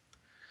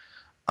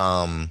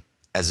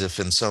 As if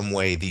in some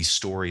way these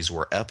stories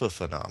were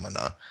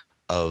epiphenomena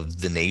of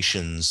the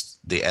nations,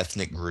 the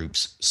ethnic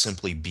groups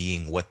simply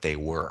being what they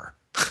were.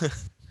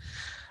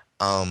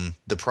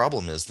 The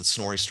problem is that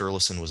Snorri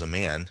Sturluson was a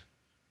man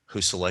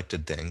who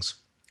selected things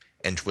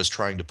and was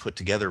trying to put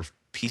together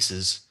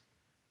pieces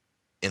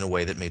in a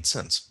way that made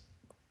sense.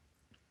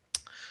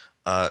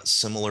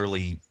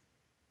 Similarly,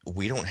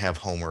 we don't have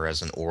Homer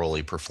as an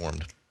orally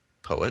performed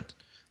poet.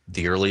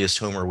 The earliest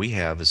Homer we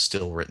have is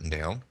still written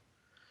down.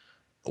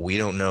 We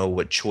don't know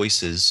what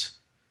choices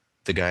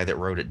the guy that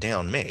wrote it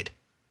down made.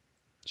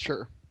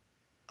 Sure.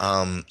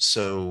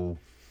 So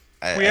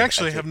We I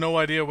actually think, have no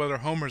idea whether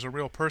Homer's a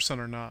real person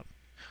or not.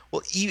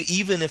 well,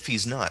 even if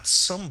he's not,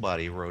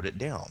 somebody wrote it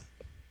down.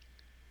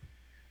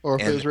 Or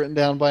if it And was written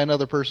down by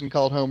another person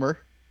called Homer.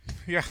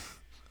 Yeah.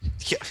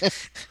 yeah,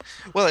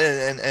 well,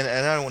 and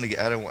I don't want to get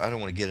I don't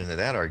want to get into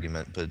that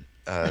argument, but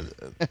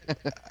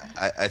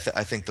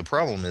I think the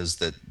problem is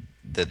that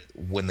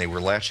when they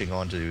were latching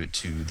onto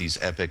to these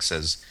epics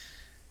as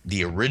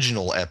the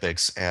original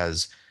epics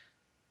as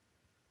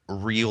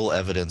real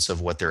evidence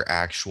of what their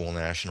actual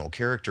national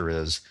character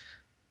is,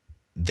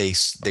 they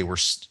s-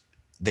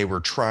 they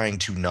were trying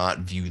to not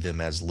view them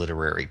as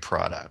literary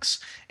products,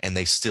 and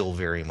they still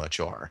very much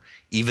are.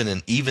 Even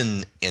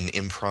an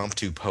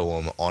impromptu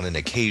poem on an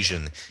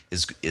occasion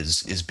is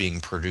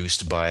being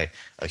produced by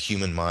a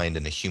human mind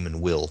and a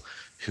human will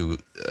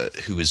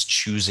who is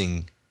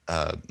choosing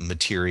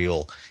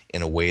material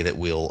in a way that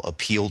will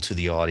appeal to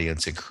the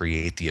audience and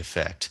create the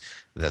effect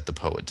that the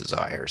poet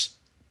desires.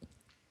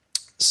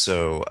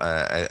 So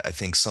I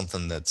think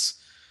something that's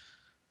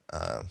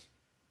uh,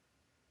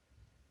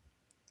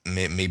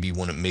 maybe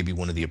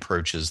one of the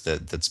approaches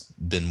that's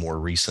been more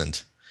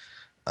recent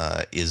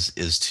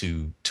is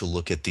to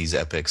look at these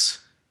epics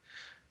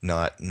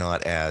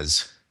not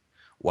as,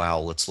 wow,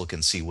 let's look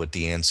and see what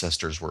the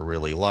ancestors were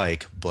really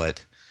like,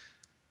 but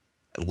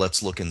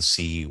let's look and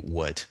see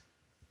what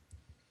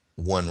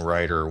one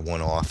writer,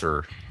 one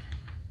author,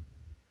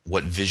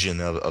 what vision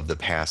of the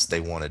past they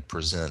wanted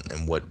present,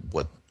 and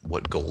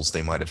what goals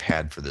they might have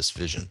had for this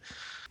vision.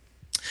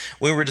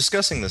 When we were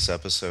discussing this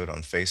episode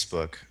on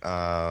Facebook,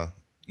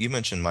 you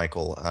mentioned,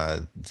 Michael,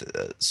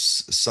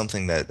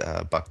 something that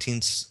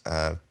Bakhtin's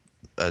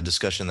a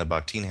discussion that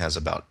Bakhtin has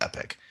about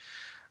epic.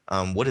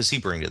 What does he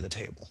bring to the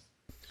table?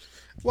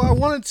 Well, I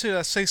wanted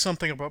to say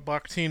something about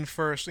Bakhtin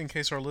first, in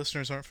case our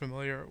listeners aren't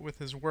familiar with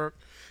his work.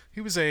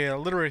 He was a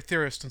literary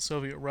theorist in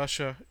Soviet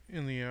Russia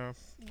in the I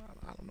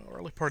don't know,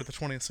 early part of the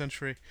 20th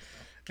century,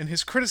 and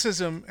his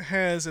criticism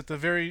has, at the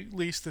very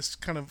least, this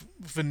kind of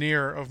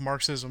veneer of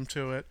Marxism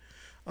to it.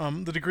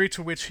 The degree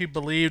to which he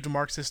believed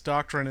Marxist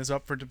doctrine is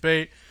up for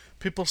debate.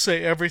 People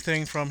say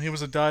everything from he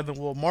was a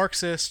dyed-in-the-wool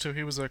Marxist to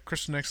he was a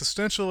Christian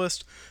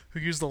existentialist who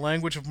used the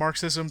language of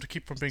Marxism to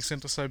keep from being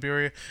sent to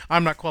Siberia.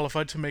 I'm not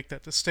qualified to make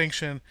that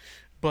distinction,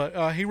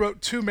 but he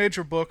wrote two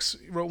major books.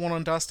 He wrote one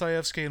on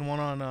Dostoevsky and one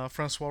on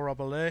Francois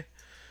Rabelais,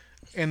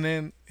 and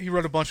then he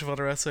wrote a bunch of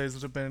other essays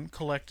that have been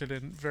collected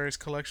in various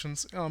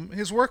collections.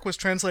 His work was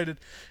translated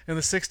in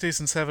the 60s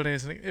and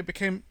 70s, and it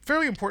became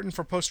fairly important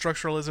for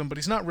post-structuralism, but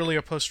he's not really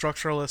a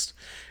post-structuralist,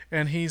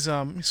 and he's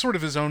sort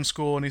of his own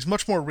school, and he's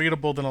much more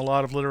readable than a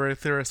lot of literary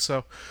theorists,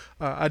 so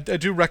I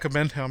do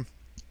recommend him.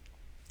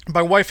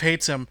 My wife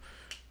hates him,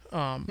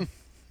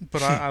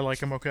 but I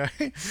like him okay.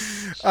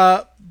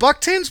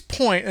 Bakhtin's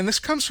point, and this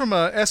comes from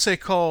an essay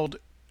called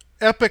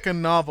Epic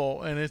and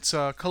Novel, and it's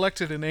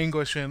collected in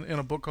English in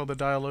a book called The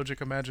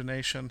Dialogic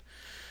Imagination.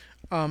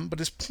 But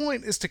his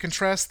point is to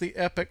contrast the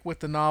epic with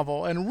the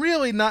novel, and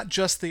really not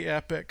just the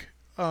epic,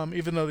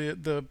 even though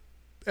the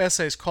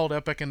essay is called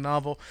Epic and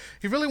Novel.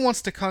 He really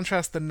wants to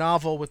contrast the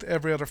novel with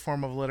every other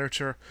form of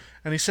literature,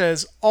 and he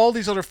says all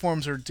these other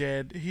forms are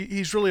dead.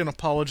 He's really an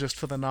apologist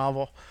for the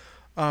novel.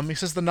 He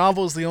says the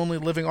novel is the only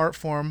living art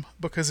form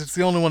because it's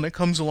the only one that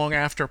comes along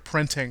after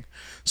printing,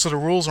 so the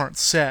rules aren't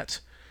set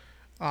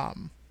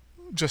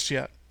just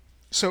yet.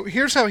 So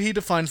here's how he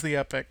defines the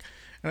epic.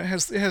 And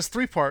it has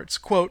three parts.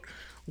 Quote,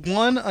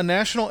 one, a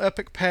national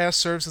epic past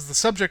serves as the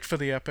subject for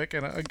the epic,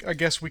 and I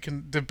guess we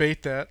can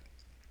debate that.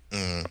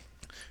 Mm,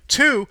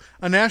 Two,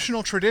 a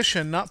national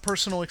tradition, not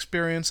personal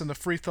experience and the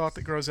free thought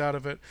that grows out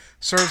of it,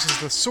 serves as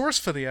the source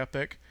for the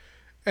epic.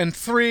 And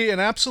three, an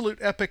absolute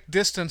epic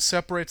distance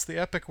separates the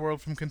epic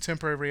world from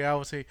contemporary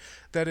reality.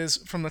 That is,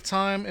 from the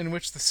time in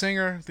which the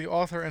singer, the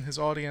author, and his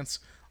audience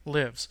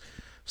lives.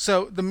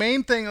 So the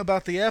main thing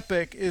about the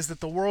epic is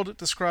that the world it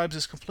describes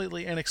is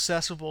completely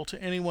inaccessible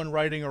to anyone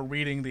writing or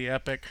reading the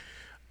epic.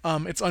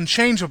 It's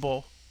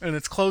unchangeable and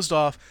it's closed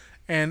off.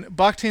 And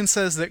Bakhtin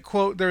says that,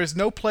 quote, there is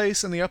no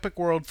place in the epic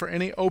world for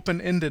any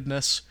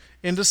open-endedness,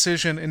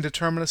 indecision,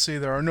 indeterminacy.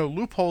 There are no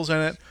loopholes in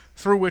it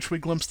through which we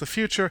glimpse the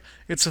future.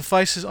 It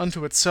suffices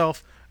unto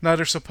itself,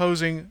 neither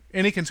supposing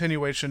any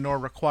continuation nor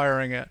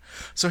requiring it.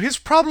 So his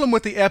problem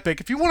with the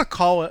epic, if you want to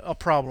call it a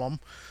problem,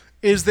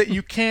 is that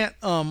you can't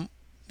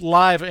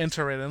live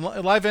enter it. And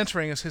live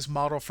entering is his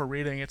model for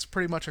reading. It's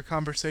pretty much a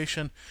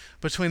conversation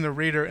between the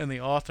reader and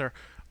the author.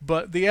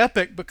 But the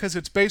epic, because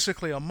it's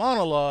basically a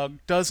monologue,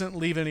 doesn't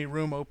leave any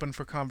room open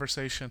for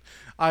conversation,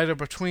 either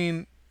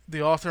between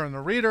the author and the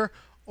reader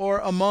or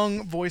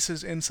among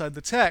voices inside the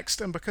text.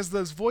 And because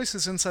those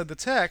voices inside the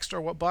text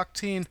are what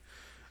Bakhtin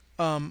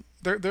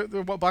they're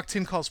what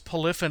Bakhtin calls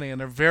polyphony, and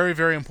they're very,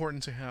 very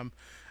important to him,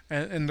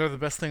 and they're the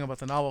best thing about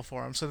the novel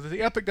for him. So that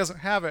the epic doesn't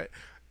have it,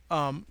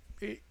 um,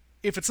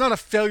 if it's not a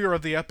failure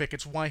of the epic,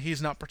 it's why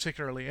he's not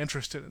particularly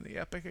interested in the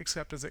epic,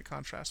 except as it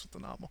contrasts with the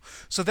novel.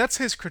 So that's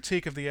his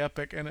critique of the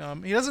epic,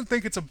 and he doesn't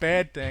think it's a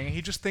bad thing.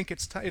 He just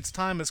thinks its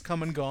time has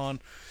come and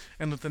gone,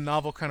 and that the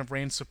novel kind of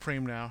reigns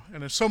supreme now.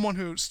 And as someone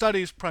who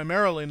studies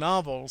primarily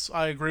novels,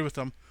 I agree with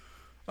him.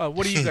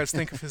 What do you guys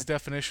think of his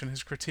definition,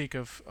 his critique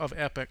of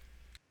epic?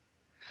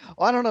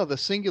 Well, I don't know the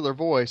singular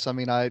voice. I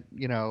mean,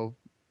 and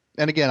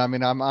again, I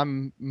mean,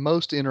 I'm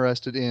most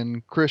interested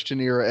in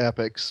Christian era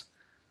epics.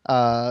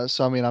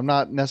 So I mean, I'm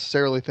not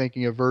necessarily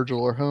thinking of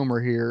Virgil or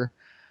Homer here,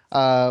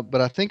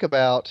 but I think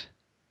about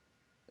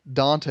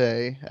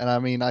Dante, and I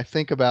mean, I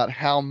think about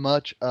how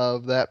much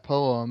of that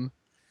poem,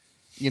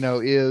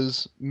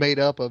 is made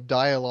up of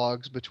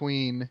dialogues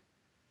between,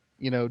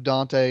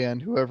 Dante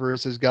and whoever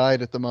is his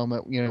guide at the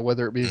moment.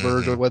 Whether it be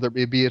Virgil, Hmm. whether it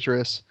be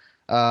Beatrice,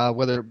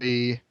 whether it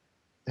be,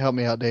 help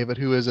me out, David.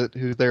 Who is it?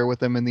 Who's there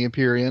with him in the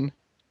Empyrean?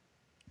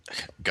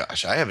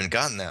 Gosh, I haven't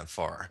gotten that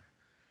far.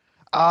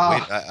 Wait,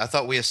 Ah, I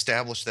thought we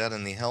established that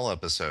in the Hell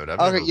episode. I've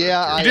okay, never read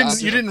yeah, You through didn't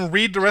this. you didn't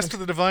read the rest of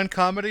the Divine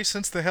Comedy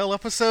since the Hell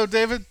episode,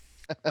 David?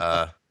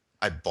 Uh,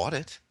 I bought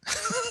it.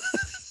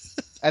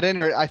 At any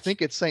rate, I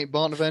think it's Saint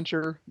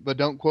Bonaventure, but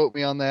don't quote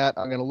me on that.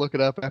 I'm going to look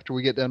it up after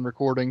we get done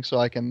recording so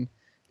I can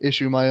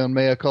issue my own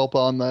mea culpa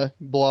on the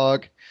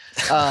blog.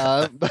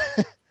 Uh,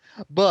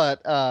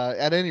 but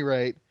at any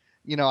rate,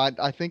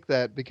 I think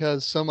that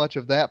because so much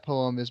of that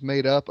poem is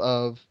made up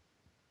of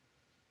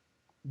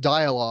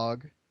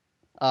dialogue,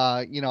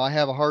 I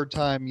have a hard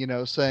time,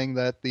 saying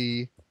that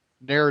the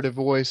narrative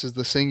voice is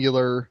the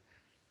singular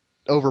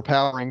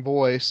overpowering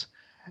voice.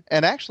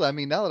 And actually, I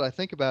mean, now that I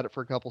think about it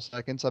for a couple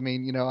seconds, I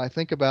mean, I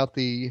think about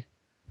the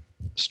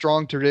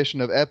strong tradition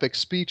of epic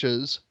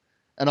speeches,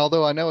 and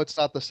although I know it's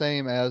not the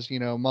same as,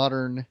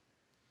 modern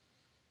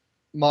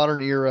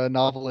era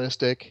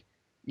novelistic,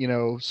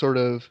 sort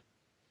of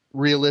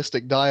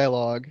realistic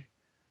dialogue,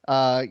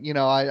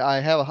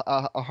 I have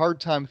a hard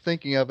time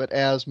thinking of it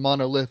as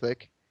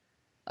monolithic.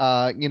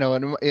 And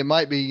it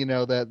might be,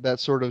 that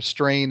sort of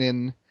strain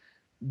in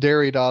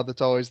Derrida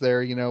that's always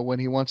there, when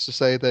he wants to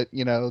say that,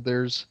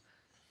 there's,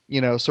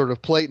 sort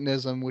of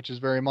Platonism, which is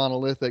very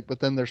monolithic, but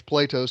then there's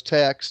Plato's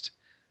text,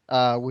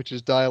 which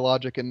is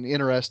dialogic and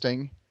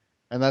interesting.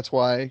 And that's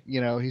why,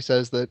 he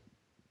says that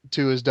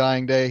to his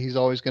dying day, he's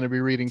always going to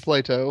be reading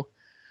Plato.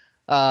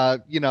 Uh,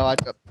 you know, I,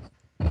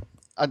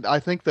 I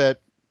think that,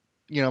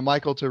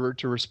 Michael, to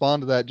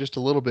respond to that just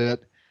a little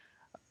bit,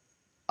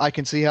 I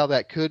can see how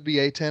that could be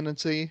a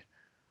tendency.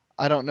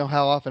 I don't know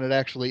how often it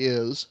actually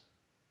is.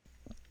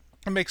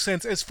 It makes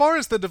sense. As far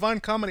as the Divine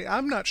Comedy,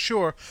 I'm not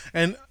sure,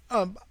 and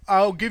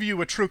I'll give you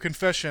a true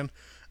confession.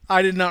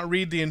 I did not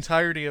read the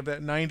entirety of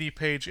that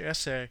 90-page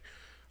essay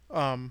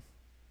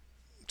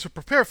to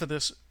prepare for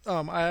this.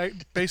 I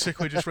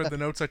basically just read the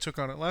notes I took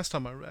on it last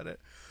time I read it.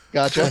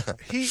 Gotcha.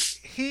 But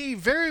he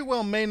very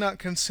well may not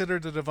consider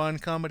the Divine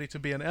Comedy to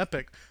be an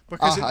epic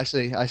because I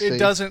see. I it see.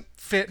 doesn't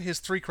fit his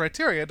three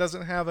criteria. It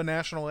doesn't have a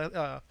national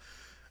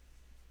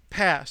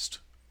past,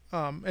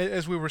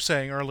 as we were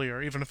saying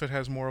earlier, even if it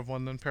has more of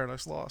one than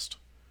Paradise Lost.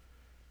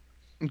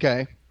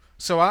 Okay.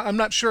 So I'm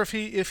not sure if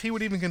he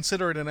would even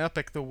consider it an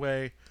epic the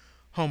way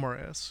Homer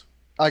is.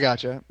 I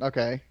gotcha.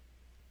 Okay.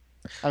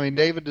 I mean,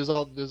 David, does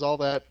all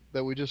that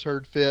we just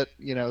heard fit?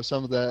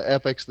 Some of the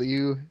epics that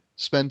you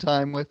spend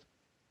time with.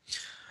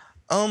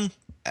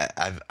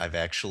 I've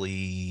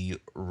actually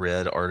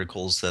read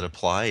articles that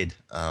applied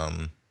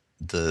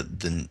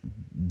the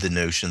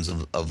notions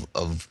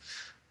of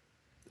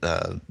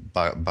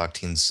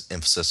Bakhtin's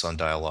emphasis on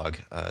dialogue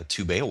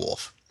to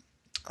Beowulf.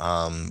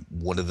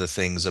 One of the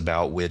things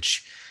about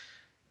which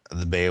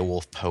the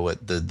Beowulf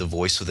poet, the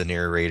voice of the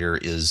narrator,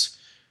 is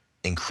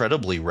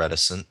incredibly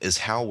reticent is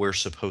how we're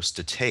supposed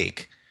to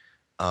take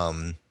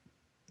um,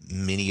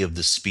 many of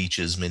the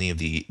speeches, many of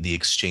the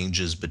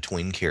exchanges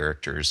between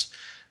characters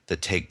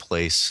that take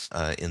place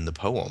in the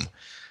poem.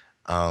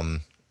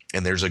 Um,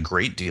 And there's a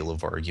great deal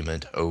of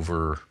argument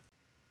over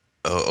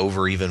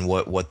even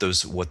what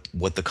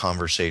the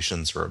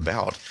conversations are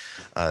about.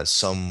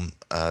 Some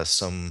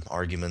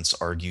arguments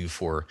argue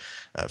for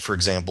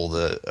example,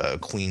 the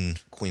Queen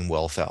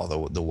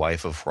Wealhtheow, the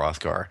wife of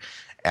Hrothgar,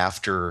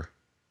 after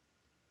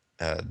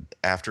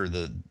after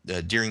the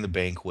during the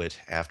banquet,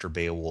 after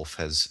Beowulf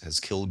has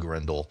killed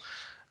Grendel,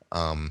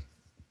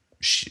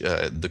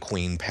 the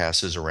queen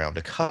passes around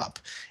a cup,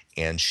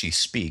 and she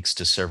speaks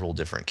to several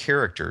different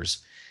characters,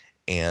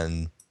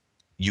 and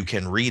you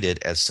can read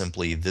it as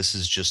simply, this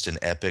is just an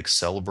epic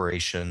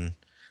celebration.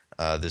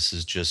 This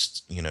is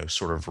just,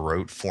 sort of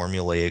rote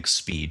formulaic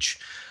speech.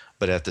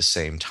 But at the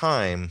same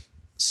time,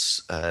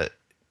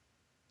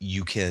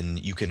 you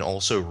can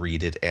also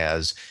read it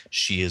as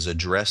she is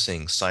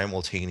addressing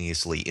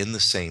simultaneously in the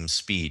same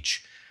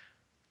speech.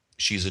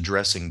 She's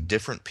addressing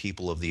different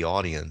people of the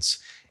audience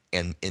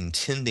and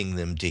intending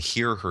them to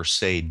hear her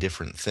say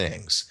different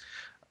things.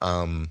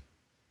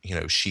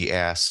 She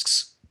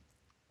asks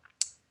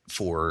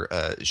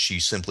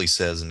she simply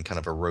says in kind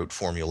of a rote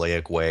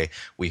formulaic way,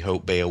 we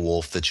hope,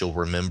 Beowulf, that you'll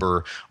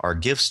remember our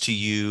gifts to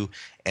you,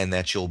 and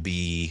that you'll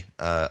be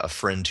a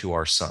friend to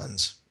our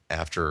sons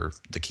after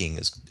the king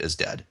is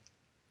dead.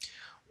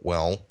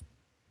 Well,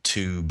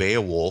 to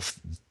Beowulf,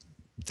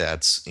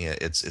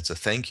 it's a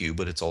thank you,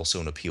 but it's also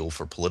an appeal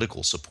for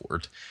political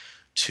support.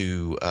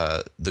 To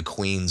the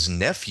queen's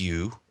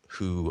nephew,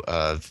 who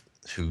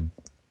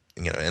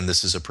and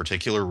this is a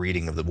particular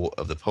reading of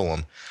the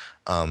poem,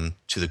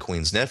 to the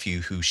queen's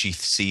nephew, who she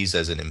sees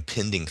as an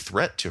impending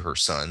threat to her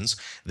sons.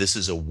 This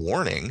is a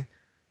warning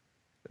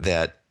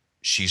that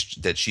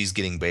she's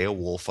getting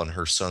Beowulf on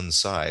her son's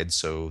side,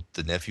 so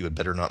the nephew had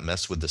better not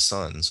mess with the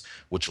sons,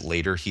 which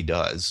later he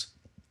does,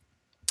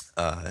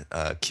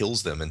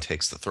 kills them and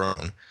takes the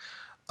throne.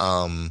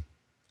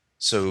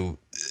 So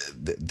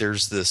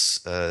there's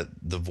the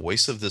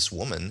voice of this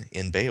woman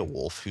in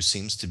Beowulf, who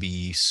seems to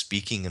be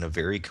speaking in a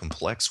very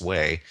complex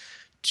way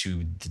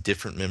to the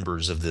different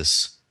members of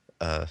this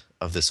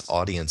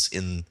audience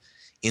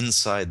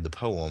inside the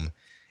poem.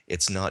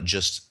 It's not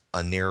just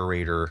a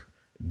narrator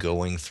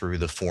going through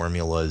the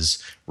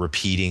formulas,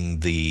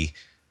 repeating the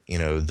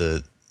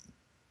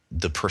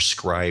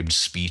prescribed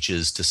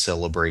speeches to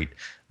celebrate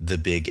the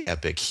big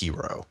epic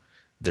hero.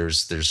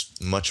 There's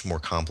much more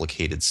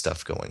complicated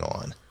stuff going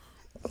on.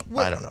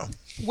 I don't know.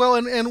 Well,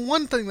 and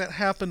one thing that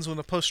happens when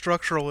the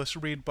post-structuralists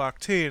read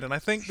Bakhtin, and I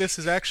think this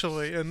is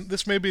actually, and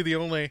this may be the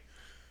only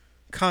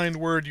kind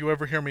word you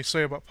ever hear me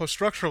say about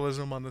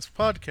post-structuralism on this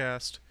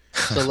podcast.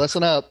 So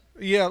listen up.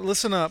 Yeah,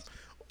 listen up.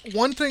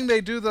 One thing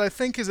they do that I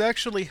think is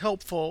actually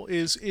helpful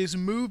is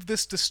move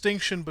this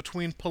distinction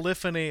between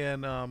polyphony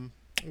and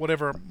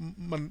whatever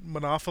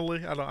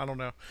monopoly. I don't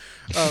know.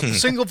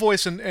 Single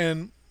voice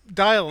and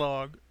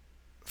dialogue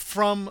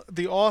from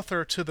the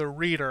author to the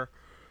reader.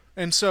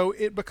 And so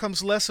it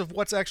becomes less of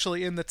what's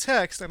actually in the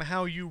text and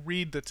how you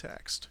read the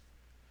text.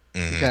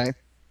 Mm-hmm. Okay.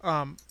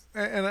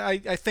 And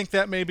I think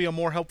that may be a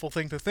more helpful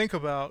thing to think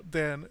about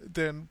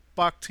than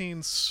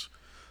Bakhtin's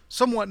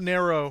somewhat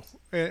narrow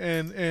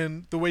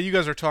and the way you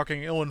guys are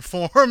talking,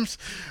 ill-informed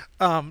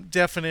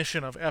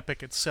definition of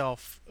epic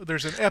itself.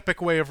 There's an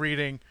epic way of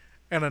reading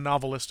and a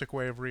novelistic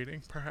way of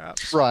reading,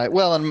 perhaps. Right.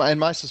 Well, and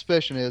my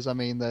suspicion is, I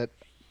mean, that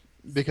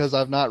because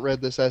I've not read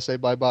this essay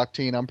by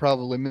Bakhtin, I'm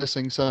probably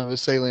missing some of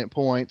his salient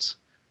points.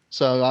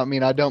 So, I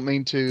mean, I don't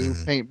mean to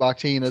paint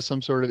Bakhtin as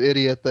some sort of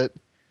idiot that,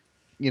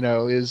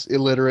 is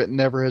illiterate and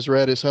never has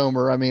read his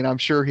Homer. I mean, I'm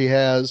sure he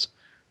has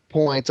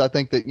points. I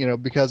think that,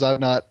 because I've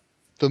not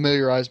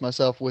familiarized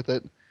myself with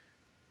it,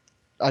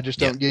 I just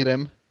don't get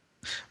him.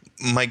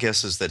 My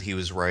guess is that he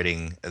was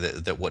writing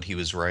that what he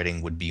was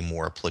writing would be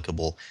more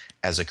applicable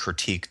as a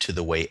critique to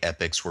the way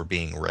epics were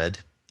being read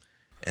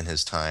in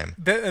his time.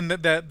 That's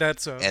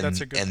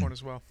a good point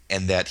as well.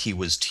 And that he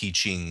was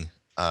teaching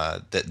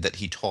that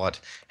he taught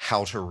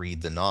how to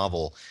read the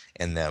novel,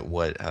 and that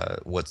what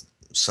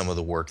some of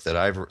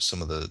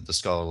the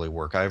scholarly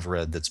work I've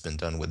read that's been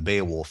done with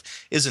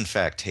Beowulf is in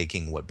fact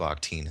taking what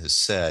Bakhtin has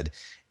said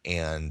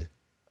and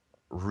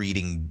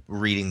reading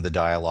the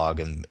dialogue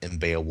in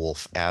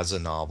Beowulf as a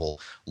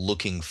novel,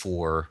 looking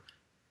for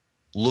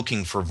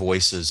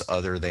voices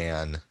other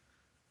than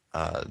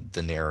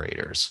the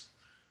narrators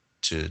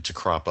to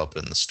crop up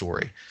in the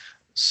story.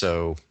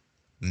 So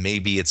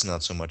maybe it's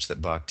not so much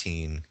that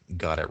Bakhtin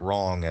got it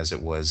wrong as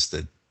it was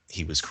that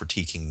he was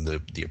critiquing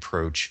the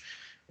approach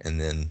and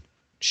then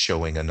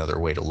showing another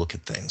way to look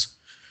at things.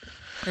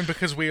 And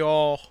because we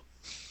all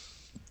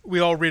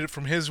read it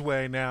from his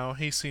way now,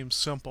 he seems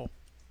simple.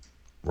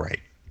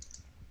 Right.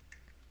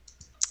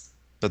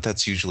 But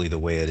that's usually the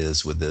way it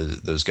is with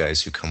those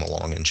guys who come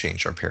along and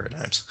change our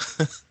paradigms.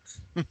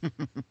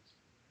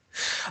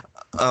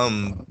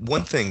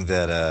 One thing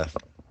that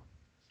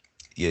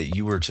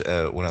you were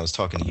when I was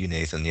talking to you,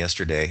 Nathan,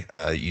 yesterday,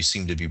 you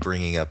seemed to be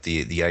bringing up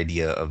the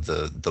idea of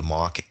the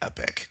mock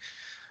epic,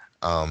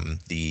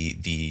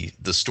 the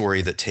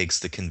story that takes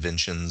the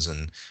conventions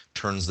and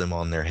turns them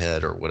on their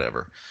head or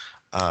whatever.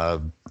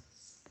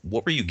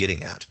 What were you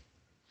getting at?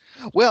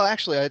 Well,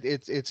 actually,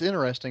 it's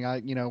interesting.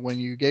 When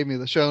you gave me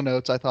the show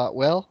notes, I thought,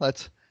 well,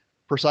 that's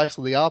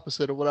precisely the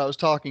opposite of what I was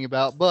talking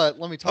about. But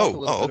let me talk a Oh,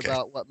 little oh, bit okay,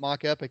 about what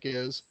mock epic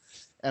is,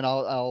 and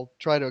I'll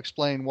try to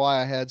explain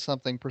why I had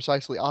something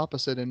precisely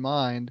opposite in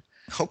mind.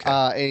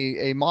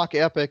 okay. A mock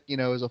epic,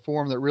 is a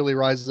form that really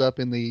rises up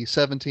in the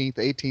 17th,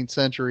 18th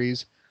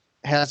centuries,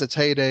 has its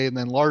heyday, and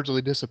then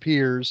largely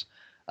disappears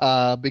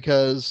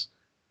because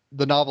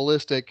the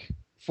novelistic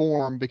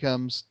form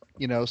becomes,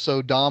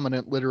 so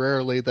dominant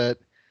literarily that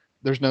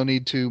there's no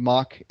need to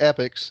mock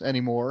epics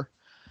anymore.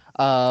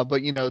 But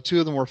two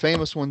of the more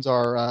famous ones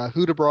are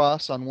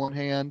Hudibras on one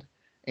hand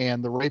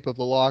and The Rape of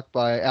the Lock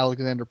by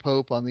Alexander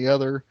Pope on the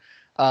other.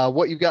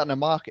 What you've got in a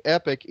mock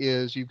epic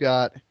is you've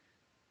got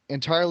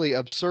entirely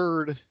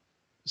absurd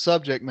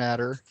subject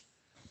matter,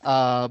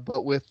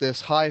 but with this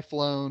high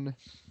flown,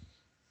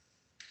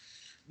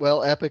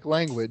 well, epic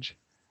language.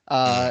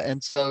 Mm,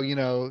 And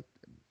so,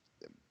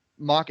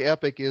 mock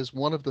epic is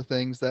one of the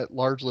things that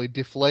largely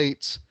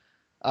deflates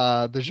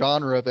the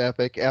genre of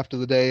epic after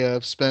the day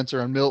of Spencer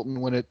and Milton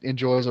when it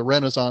enjoys a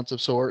renaissance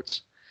of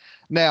sorts.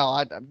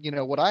 Now,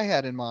 what I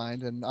had in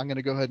mind, and I'm going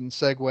to go ahead and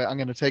segue. I'm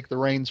going to take the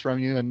reins from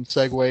you and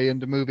segue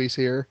into movies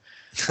here.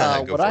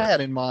 go What I for it. had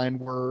in mind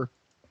were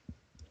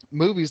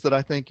movies that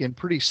I think, in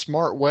pretty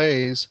smart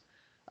ways,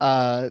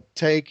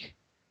 take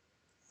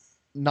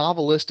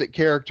novelistic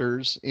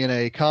characters in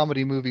a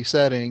comedy movie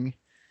setting,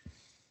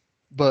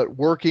 but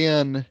work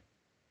in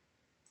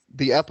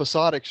the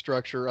episodic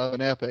structure of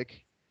an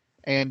epic.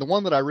 And the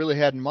one that I really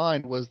had in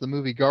mind was the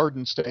movie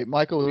Garden State.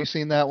 Michael, have you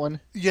seen that one?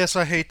 Yes,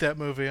 I hate that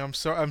movie. I'm You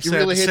sad to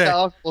really hate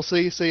that? say. Well,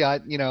 see,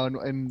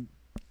 and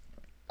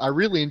I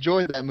really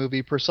enjoyed that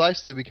movie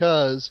precisely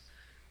because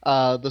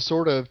the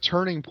sort of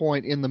turning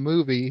point in the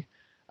movie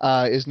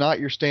is not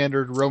your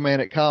standard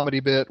romantic comedy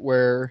bit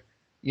where,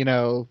 you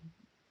know,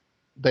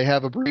 they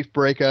have a brief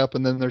breakup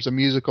and then there's a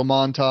musical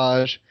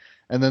montage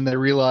and then they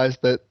realize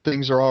that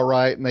things are all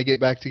right and they get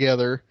back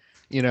together,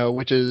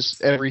 which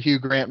is every Hugh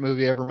Grant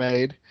movie ever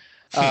made.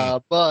 Hmm.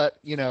 But,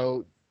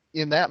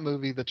 in that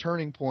movie, the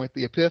turning point,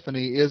 the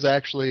epiphany is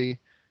actually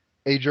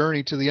a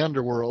journey to the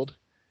underworld.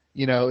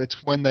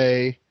 It's when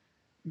they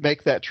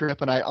make that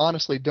trip, and I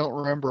honestly don't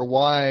remember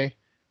why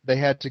they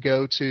had to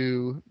go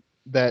to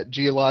that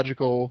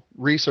geological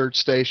research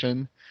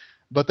station,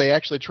 but they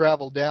actually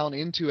traveled down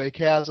into a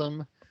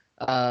chasm,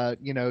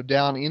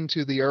 down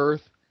into the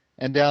earth,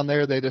 and down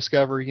there they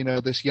discover,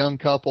 this young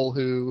couple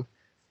who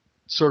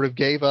sort of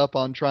gave up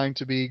on trying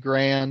to be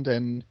grand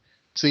and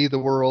see the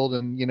world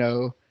and,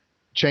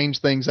 change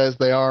things as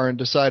they are and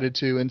decided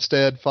to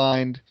instead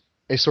find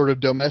a sort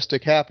of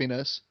domestic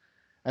happiness.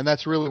 And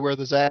that's really where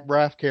the Zach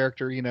Braff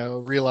character,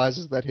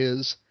 realizes that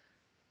his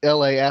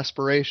LA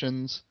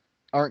aspirations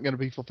aren't going to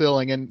be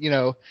fulfilling. And,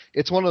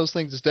 it's one of those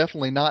things that's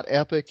definitely not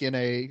epic in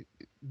a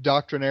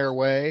doctrinaire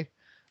way,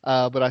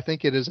 but I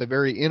think it is a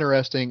very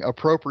interesting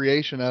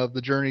appropriation of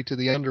the journey to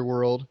the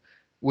underworld,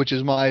 which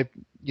is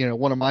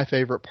one of my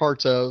favorite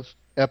parts of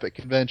epic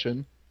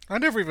convention. I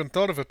never even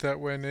thought of it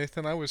that way,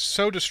 Nathan. I was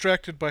so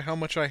distracted by how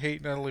much I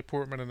hate Natalie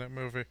Portman in that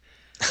movie.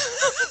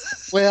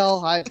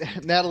 Well,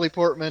 Natalie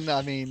Portman,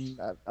 I mean,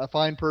 a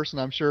fine person,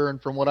 I'm sure,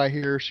 and from what I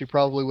hear, she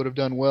probably would have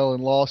done well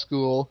in law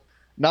school.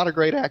 Not a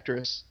great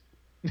actress.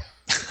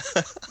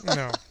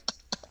 No,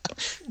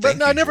 but Thank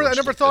no, you, I George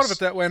never thought of it Lucas.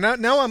 that way.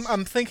 Now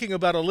I'm thinking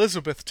about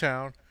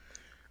Elizabethtown,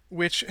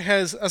 which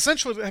has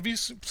essentially. Have you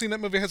seen that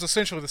movie? It has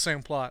essentially the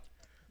same plot.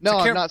 It's a No,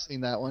 I've not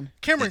seen that one.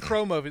 Cameron Mm-mm.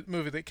 Crowe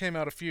movie that came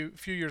out a few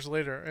years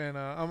later, and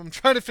I'm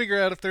trying to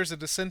figure out if there's a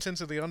descent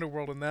into the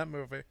underworld in that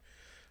movie.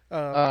 Uh,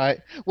 All right.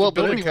 the Well,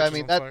 but building anyway, I catches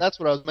mean on that fire. that's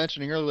what I was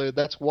mentioning earlier.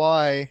 That's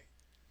why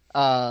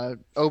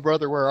Oh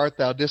Brother Where Art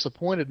Thou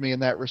disappointed me in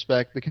that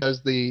respect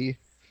because the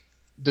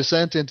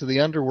descent into the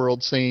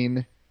underworld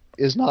scene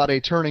is not a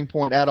turning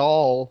point at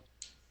all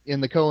in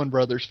the Coen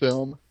brothers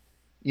film.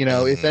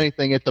 If Hmm.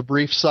 anything, it's a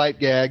brief sight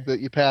gag that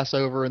you pass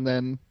over and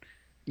then,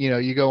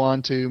 you go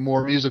on to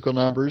more musical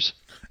numbers.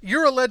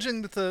 You're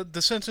alleging that the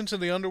descent into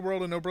the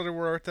underworld in No Brother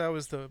Where Art Thou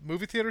is the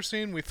movie theater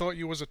scene. We thought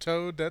you was a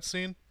toad. That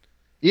scene.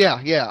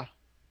 Yeah, yeah.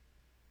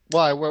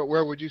 Why?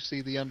 Where would you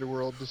see the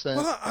underworld descent?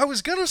 Well, I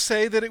was gonna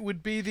say that it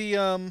would be the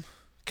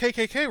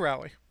KKK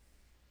rally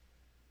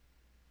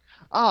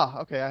Ah,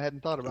 okay. I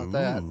hadn't thought about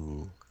that.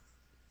 Ooh.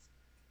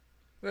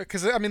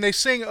 because I mean they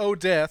sing "Oh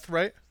Death,"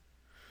 right?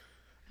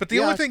 But the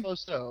Yeah, only I thing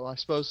suppose so. I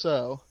suppose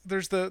so.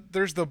 there's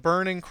the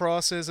burning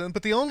crosses, and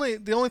but the only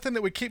thing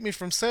that would keep me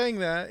from saying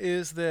that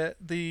is that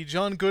the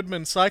John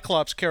Goodman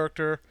Cyclops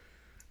character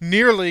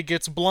nearly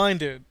gets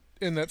blinded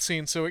in that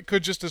scene, so it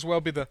could just as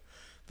well be the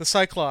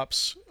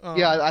Cyclops.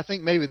 Yeah, I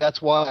think maybe that's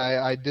why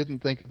I didn't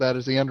think of that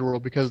as the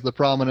underworld because of the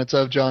prominence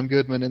of John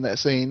Goodman in that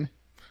scene.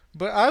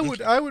 But I would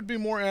Okay. I would be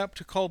more apt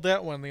to call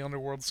that one the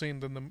underworld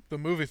scene than the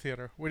movie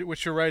theater,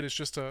 which you're right is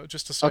just a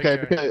sight Okay,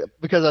 gag.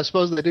 because I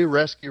suppose they do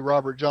rescue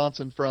Robert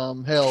Johnson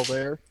from hell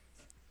there.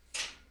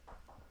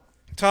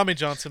 Tommy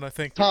Johnson, I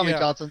think, but Tommy yeah,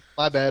 Johnson.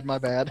 My bad, my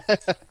bad.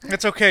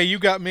 it's okay. You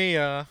got me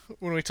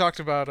when we talked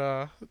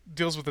about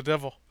deals with the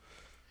devil.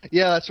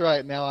 Yeah, that's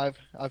right. Now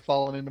I've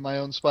fallen into my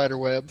own spider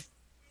web.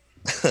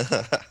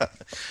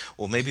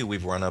 Well, maybe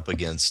we've run up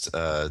against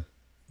the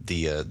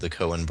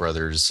Coen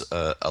brothers'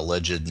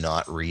 alleged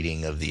not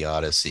reading of the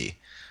Odyssey.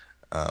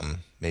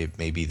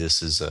 Maybe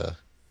this is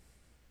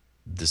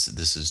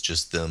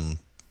just them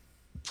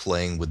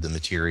playing with the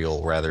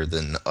material rather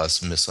than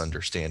us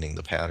misunderstanding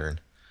the pattern.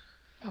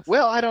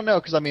 Well, I don't know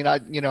because I mean,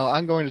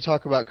 I'm going to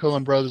talk about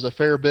Coen Brothers a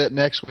fair bit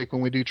next week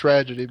when we do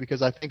tragedy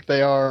because I think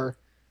they are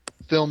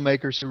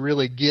filmmakers who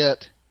really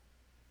get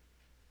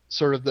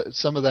sort of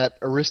some of that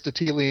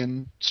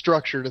Aristotelian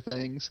structure to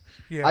things.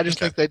 Yeah. I just Okay.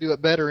 think they do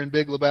it better in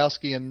Big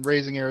Lebowski and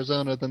Raising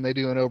Arizona than they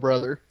do in Oh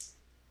Brother.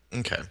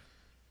 Okay.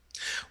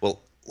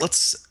 Well,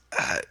 let's.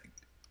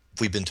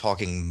 We've been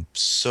talking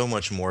so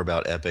much more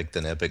about epic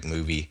than epic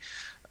movie.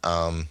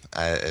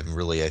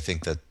 I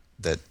think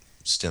that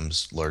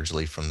stems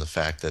largely from the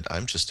fact that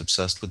I'm just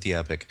obsessed with the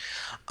epic.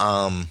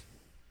 Um,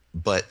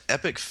 but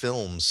epic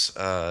films,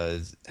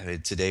 I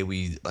mean, today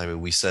we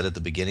said at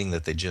the beginning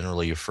that they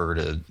generally refer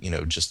to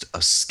just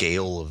a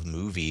scale of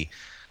movie.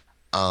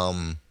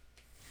 Um,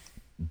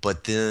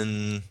 but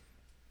then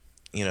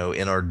in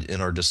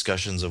our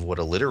discussions of what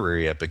a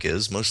literary epic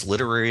is, most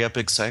literary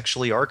epics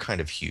actually are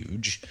kind of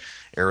huge.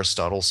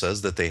 Aristotle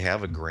says that they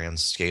have a grand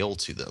scale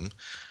to them.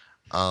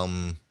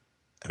 Um,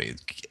 I mean,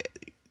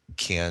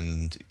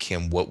 can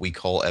what we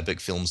call epic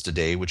films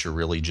today, which are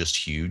really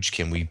just huge,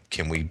 can we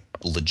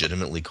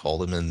legitimately call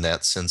them in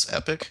that sense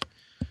epic?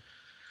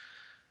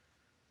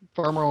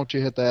 Farmer, won't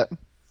you hit that?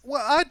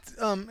 Well,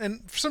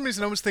 and for some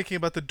reason I was thinking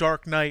about The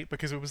Dark Knight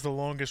because it was the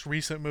longest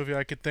recent movie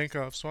I could think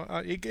of, so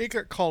it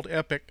got called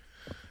epic.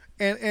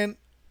 And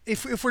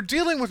if we're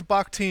dealing with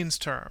Bakhtín's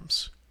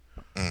terms,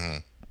 Hmm.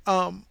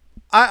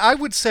 I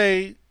would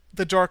say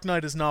The Dark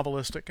Knight is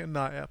novelistic and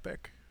not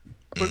epic,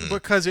 but Hmm.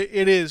 because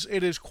it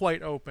is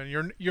quite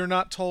open. You're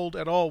not told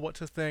at all what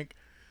to think,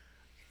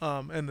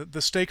 and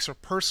the stakes are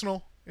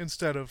personal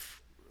instead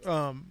of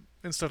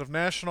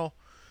national,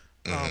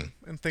 Hmm.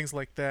 and things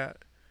like that.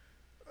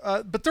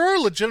 But there are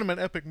legitimate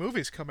epic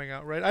movies coming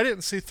out, right? I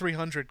didn't see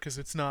 300 because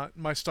it's not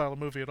my style of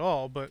movie at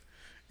all, but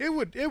it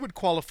would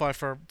qualify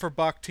for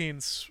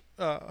Bakhtín's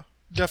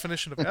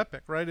definition of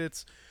epic, right?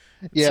 It's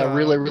Yeah,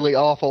 really, really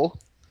awful.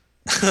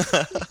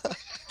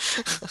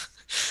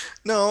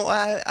 No,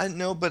 I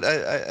know, but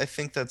I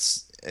think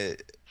that's. I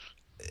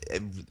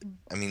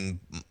I mean,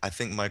 I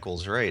think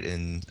Michael's right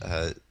in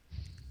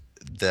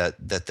that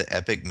the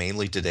epic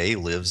mainly today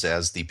lives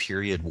as the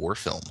period war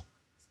film,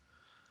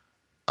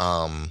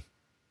 um,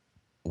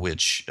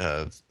 which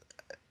I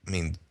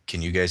mean,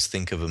 can you guys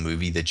think of a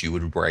movie that you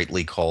would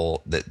rightly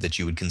call that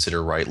you would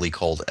consider rightly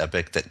called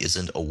epic that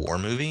isn't a war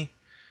movie?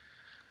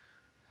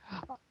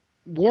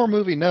 War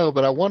movie, no,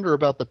 but I wonder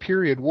about the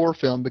period war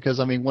film because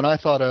I mean, when I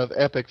thought of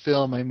epic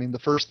film, I mean, the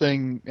first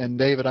thing, and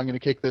David, I'm going to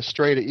kick this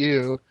straight at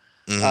you,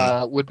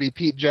 Hmm. would be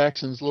Pete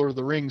Jackson's Lord of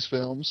the Rings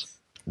films.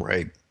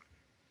 Right.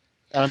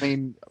 And I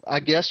mean, I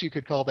guess you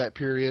could call that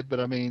period, but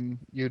I mean,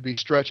 you'd be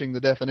stretching the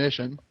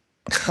definition.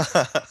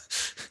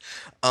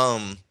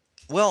 um,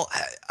 well,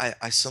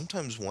 I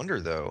sometimes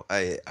wonder though.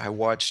 I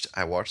watched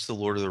the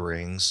Lord of the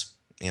Rings.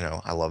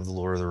 I love the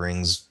Lord of the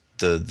Rings,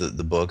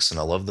 the books, and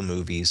I love the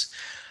movies.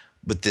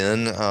 But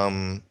then,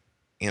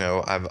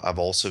 I've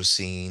also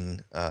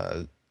seen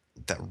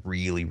that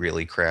really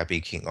really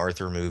crappy King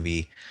Arthur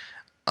movie.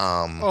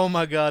 Um, Oh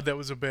my God, that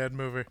was a bad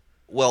movie.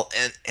 well,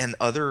 and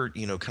other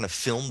kind of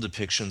film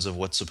depictions of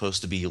what's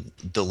supposed to be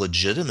the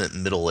legitimate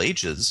Middle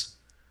Ages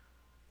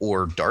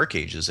or Dark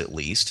Ages at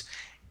least,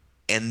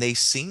 and they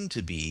seem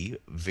to be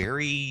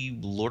very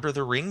Lord of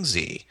the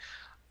Ringsy.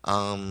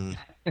 Um,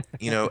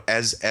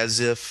 as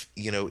if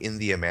in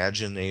the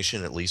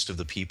imagination at least of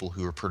the people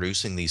who are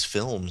producing these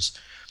films,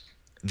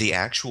 the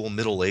actual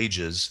Middle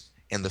Ages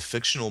and the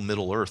fictional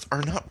Middle Earth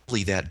are not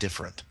really that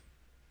different.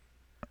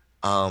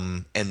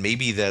 And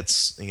maybe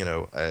that's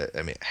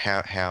I mean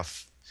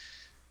half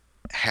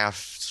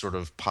sort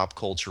of pop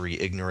culture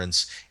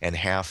ignorance and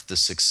half the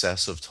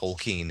success of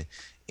Tolkien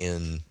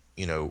in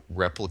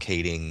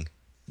replicating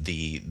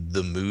the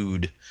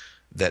mood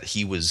that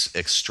he was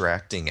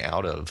extracting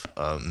out of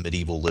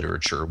medieval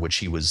literature, which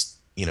he was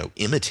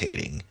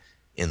imitating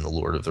in the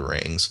Lord of the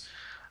Rings.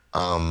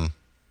 Um,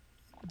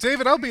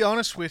 David, I'll be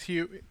honest with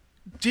you.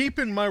 Deep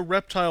in my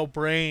reptile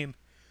brain,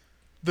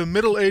 the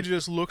Middle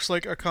Ages looks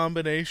like a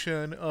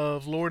combination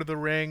of Lord of the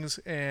Rings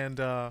and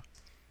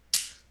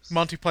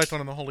Monty Python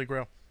and the Holy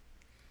Grail.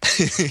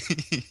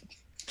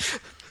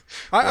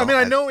 I well, mean, I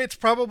I know it's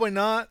probably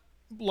not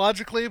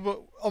logically,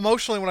 but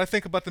emotionally, when I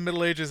think about the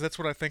Middle Ages, that's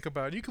what I think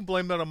about. You can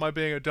blame that on my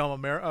being a dumb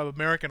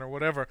American or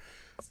whatever,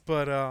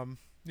 but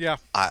yeah.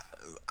 I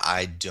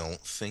I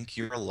don't think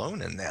you're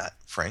alone in that,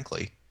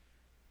 frankly.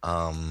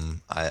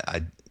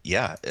 I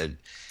yeah,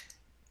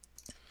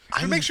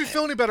 If it I'm makes you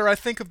feel any better, I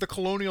think of the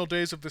colonial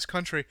days of this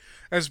country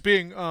as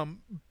being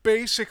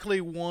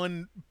basically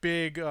one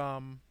big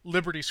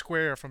Liberty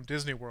Square from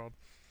Disney World.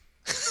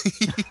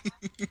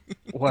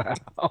 Wow.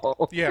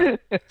 Yeah,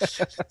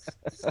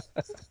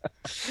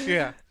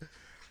 yeah.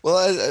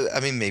 Well, I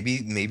mean,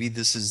 maybe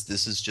this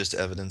is just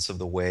evidence of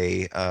the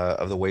way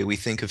we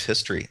think of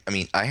history. I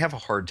mean, I have a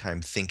hard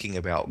time thinking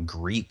about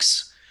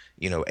Greeks,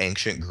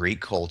 ancient Greek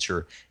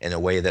culture in a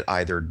way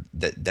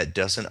that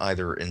doesn't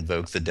either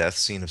invoke the death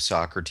scene of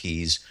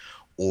Socrates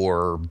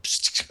or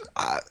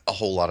a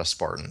whole lot of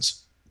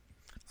Spartans.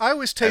 I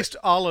always Uh, taste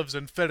olives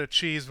and feta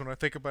cheese when I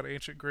think about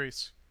ancient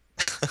Greece.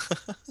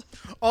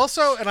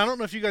 Also, and I don't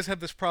know if you guys have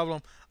this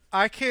problem,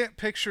 I can't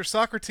picture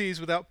Socrates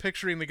without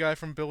picturing the guy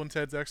from Bill and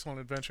Ted's Excellent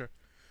Adventure,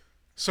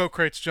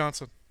 Socrates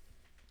Johnson.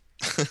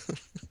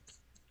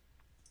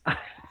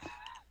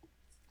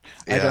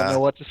 I don't yeah, know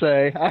what to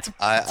say. It's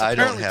I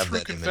don't apparently have true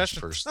that image confession.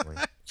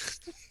 personally.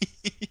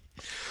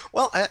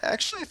 Well,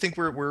 actually, I think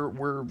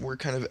we're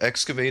kind of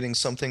excavating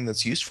something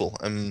that's useful.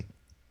 I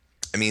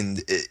mean,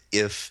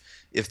 if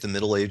the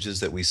Middle Ages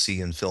that we see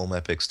in film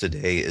epics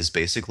today is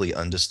basically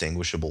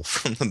undistinguishable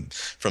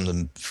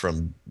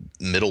from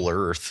Middle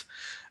Earth,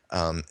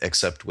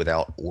 except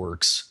without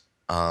orcs,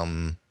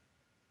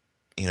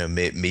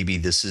 maybe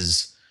this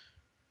is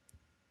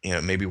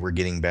maybe we're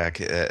getting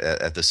back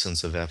at the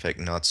sense of epic,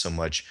 not so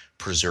much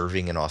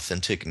preserving an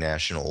authentic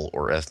national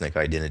or ethnic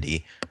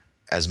identity,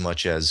 as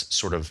much as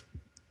sort of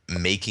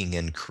making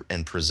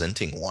and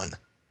presenting one.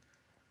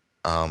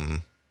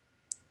 Um,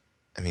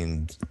 I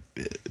mean,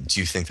 do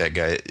you think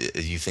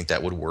do you think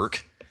that would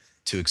work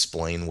to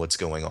explain what's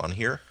going on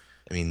here?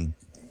 I mean,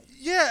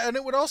 Yeah, and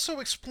it would also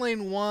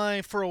explain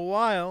why, for a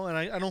while, and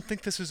I don't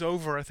think this is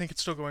over, I think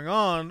it's still going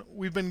on,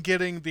 we've been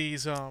getting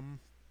these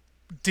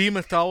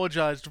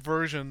demythologized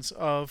versions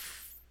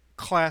of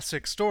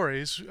classic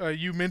stories.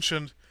 You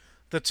mentioned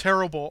the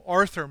terrible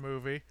Arthur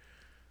movie.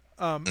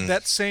 mm,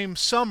 That same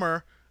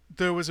summer,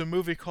 there was a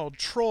movie called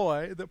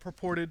Troy that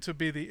purported to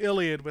be the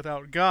Iliad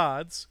without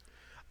gods.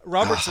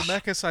 Robert ah,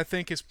 Zemeckis, I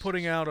think, is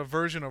putting out a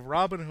version of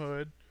Robin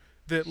Hood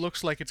that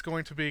looks like it's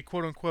going to be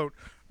quote unquote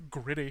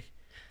gritty,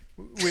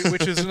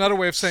 which is another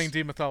way of saying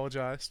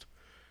demythologized.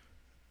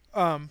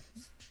 Um,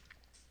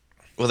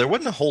 well, there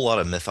wasn't a whole lot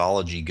of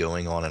mythology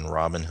going on in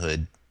Robin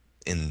Hood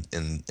in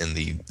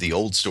the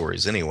old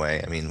stories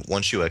anyway. I mean,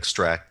 once you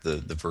extract the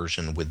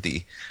version with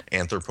the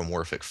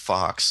anthropomorphic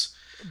fox,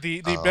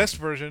 the best um,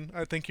 version,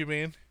 I think you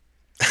mean.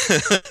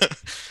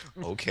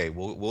 okay,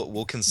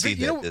 we'll concede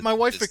You that know, my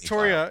wife Disney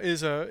file. Victoria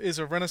is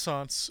a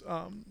Renaissance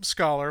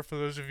scholar. For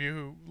those of you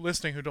who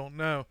listening who don't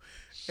know,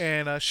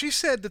 and she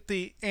said that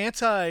the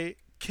anti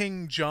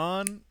King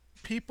John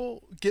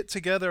people get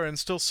together and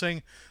still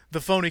sing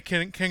the phony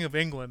King of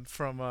England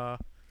from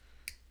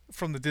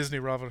the Disney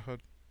Robin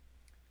Hood.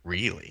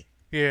 Really?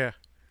 Yeah,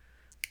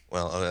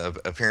 Well,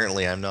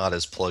 apparently I'm not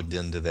as plugged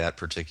into that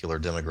particular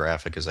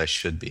demographic as I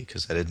should be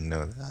because I didn't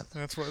know that.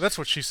 that's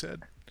what she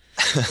said.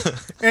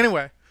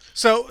 Anyway,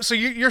 so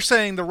you're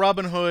saying the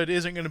Robin Hood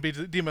isn't going to be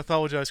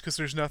demythologized because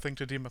there's nothing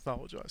to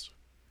demythologize.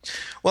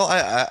 Well,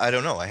 I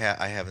don't know. I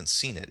haven't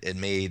seen it. They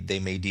may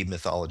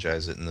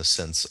demythologize it in the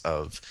sense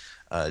of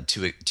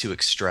to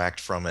extract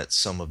from it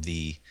some of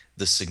the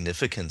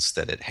significance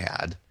that it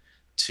had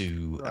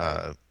to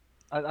Right.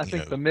 I you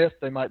think know the myth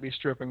they might be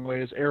stripping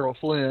away is Errol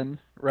Flynn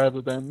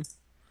rather than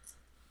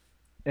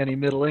any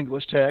Middle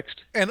English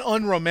text. An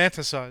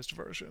unromanticized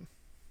version.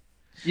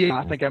 Yeah,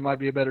 I think that might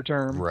be a better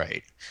term.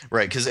 right,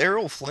 right, because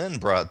Errol Flynn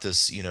brought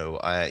this.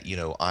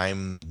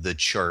 I'm the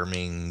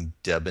charming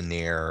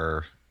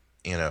debonair.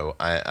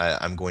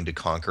 I'm going to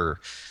conquer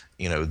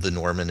the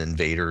Norman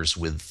invaders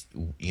with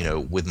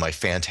my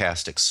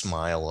fantastic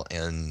smile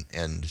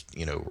and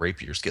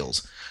rapier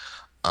skills.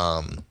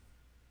 Um,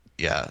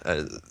 yeah,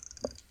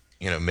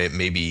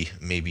 maybe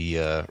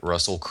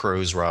Russell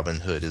Crowe's Robin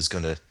Hood is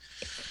going to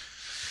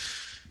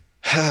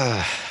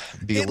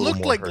be a It little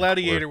looked more like hardcore.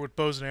 Gladiator with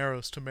bows and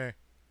arrows to me.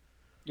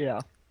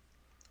 Yeah,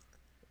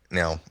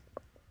 Now,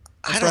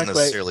 and I don't frankly,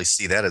 necessarily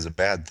see that as a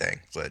bad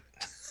thing, but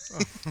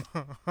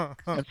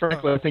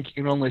I think you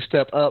can only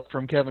step up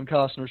from Kevin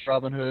Costner's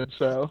Robin Hood.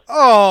 So,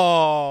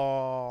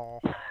 Oh,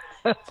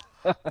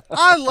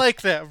 I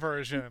like that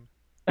version,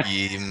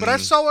 but I mm,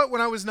 saw it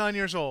when I was 9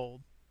 years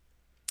old.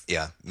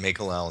 yeah, make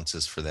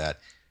allowances for that.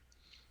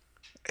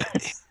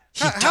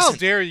 He How doesn't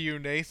dare you,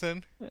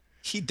 Nathan?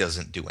 he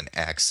doesn't do an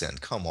accent.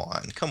 Come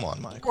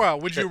on, Michael. Well,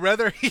 would you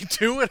rather he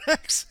do an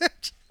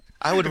accent?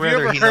 I would Have you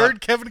rather ever he not.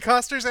 heard Kevin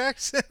Costner's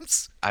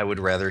accents? I would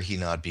rather he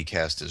not be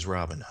cast as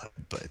Robin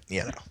Hood, but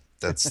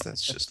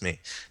that's just me.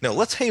 No,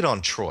 let's hate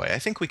on Troy. I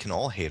think we can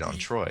all hate on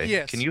Troy.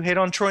 Can Yes, you hate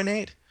on Troy,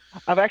 Nate?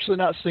 I've actually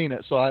not seen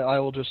it, so I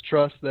will just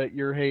trust that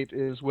your hate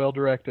is well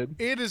directed.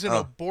 it is an Oh,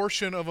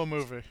 abortion of a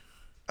movie.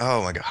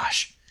 oh my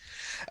gosh.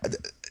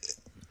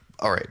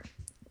 All right.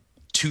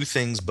 Two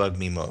things bug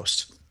me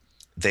most.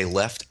 They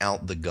left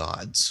out the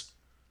gods.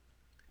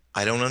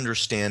 I don't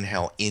understand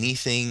how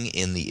anything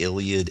in the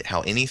Iliad,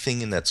 how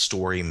anything in that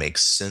story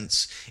makes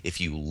sense if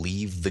you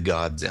leave the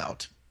gods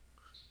out.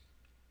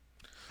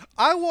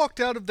 I walked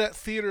out of that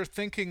theater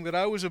thinking that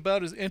I was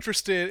about as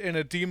interested in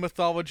a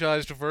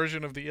demythologized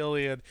version of the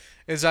Iliad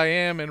as I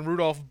am in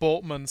Rudolph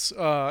Bultmann's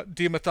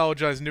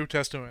demythologized New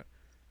Testament.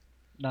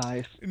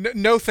 Nice.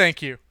 No,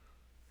 thank you.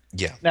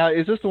 Yeah. Now,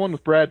 is this the one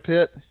with Brad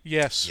Pitt?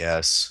 Yes.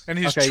 Yes. And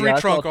his Okay, tree yeah,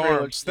 I saw trunk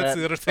trailers arms. for That's that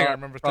the and other thing I thought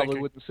remember probably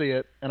thinking. wouldn't see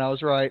it, and I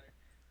was right.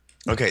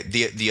 Okay,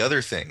 the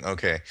other thing,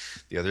 okay.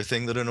 The other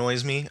thing that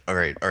annoys me. All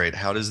right, all right.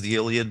 How does the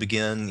Iliad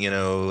begin?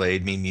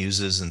 Aid me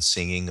muses and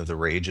singing of the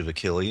rage of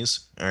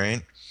Achilles. All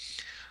right.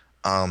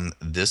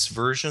 This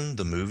version,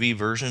 the movie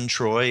version,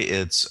 Troy,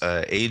 it's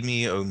aid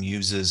me, O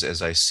muses,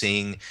 as I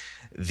sing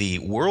the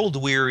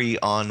world-weary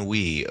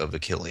ennui of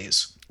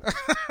Achilles.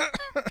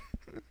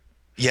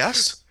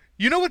 Yes?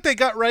 You know what they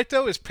got right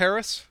though is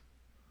Paris.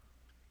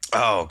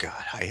 Oh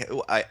God,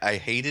 I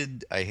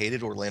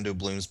hated Orlando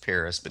Bloom's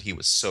Paris, but he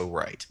was so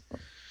right.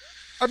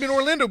 I mean,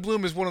 Orlando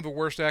Bloom is one of the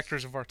worst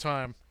actors of our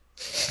time,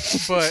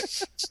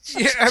 but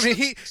yeah, I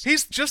mean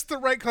he's just the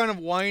right kind of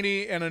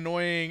whiny and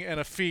annoying and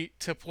effete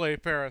to play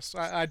Paris.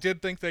 I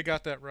did think they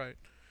got that right.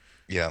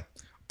 Yeah,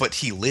 but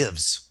he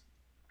lives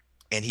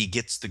and he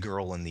gets the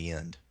girl in the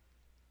end.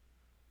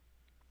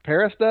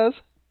 Paris does?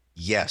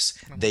 Yes,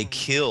 they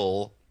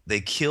kill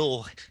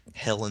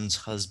Helen's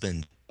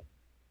husband,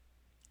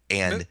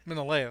 and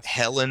Menelaus.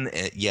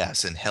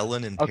 yes, and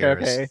Helen and Okay,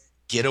 Paris okay.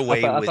 get I away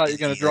thought I with thought you in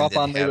were gonna the end drop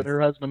and on me that have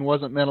her husband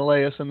wasn't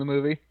Menelaus in the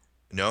movie.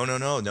 no, no,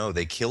 no, no.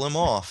 They kill him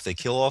off. They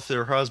kill off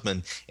their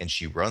husband, and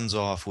she runs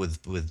off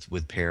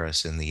with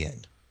Paris in the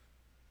end.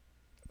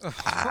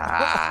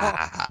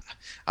 Ah,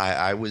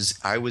 I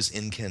was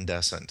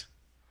incandescent.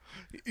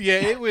 Yeah,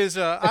 it was.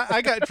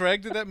 I got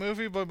dragged to that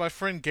movie by my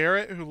friend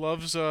Garrett, who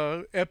loves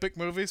epic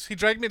movies. He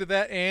dragged me to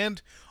that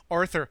and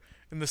Arthur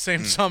in the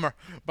same Mm. summer.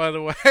 By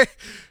the way,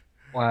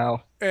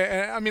 Wow.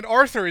 I mean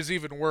Arthur is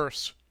even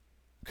worse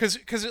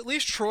because at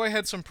least Troy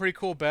had some pretty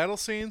cool battle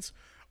scenes.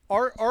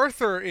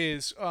 Arthur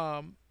is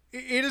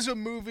it is a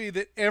movie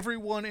that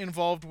everyone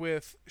involved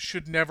with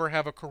should never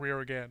have a career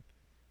again.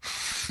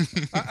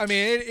 I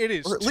mean it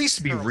is Or at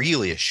least be terrible.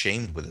 really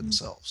ashamed with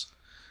themselves.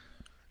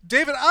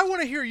 David, I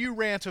want to hear you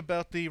rant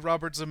about the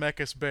Robert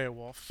Zemeckis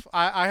Beowulf.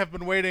 I have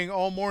been waiting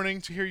all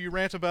morning to hear you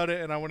rant about it,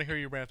 and I want to hear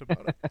you rant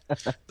about it.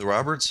 The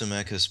Robert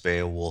Zemeckis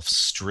Beowulf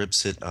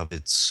strips it of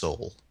its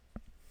soul.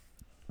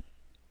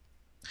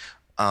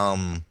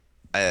 Um,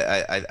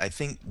 I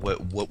think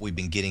what we've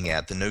been getting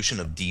at, the notion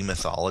of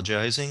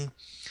demythologizing,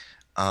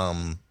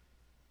 um,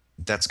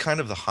 that's kind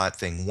of the hot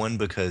thing. One,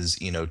 because,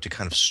 to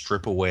kind of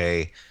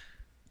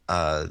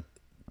uh,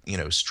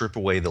 strip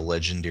away the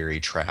legendary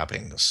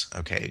trappings,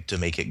 okay, to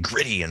make it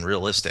gritty and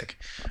realistic.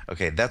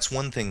 Okay, that's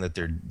one thing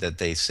that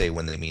they say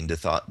when they mean to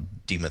thought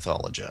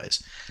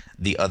demythologize.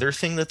 The other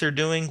thing that they're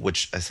doing,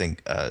 which I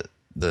think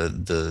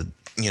the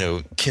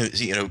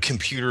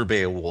computer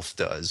Beowulf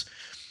does,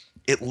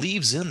 it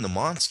leaves in the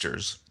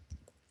monsters.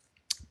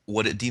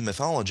 What it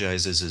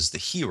demythologizes is the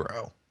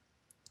hero,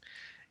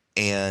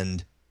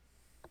 and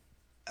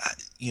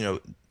you know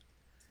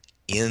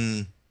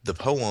in the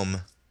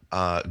poem,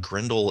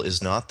 Grendel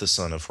is not the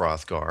son of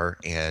Hrothgar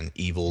and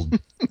evil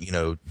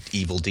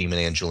demon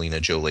Angelina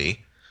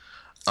Jolie.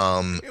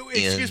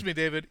 Excuse In me,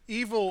 David.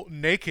 Evil,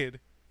 naked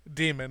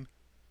demon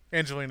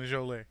Angelina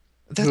Jolie.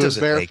 that Who is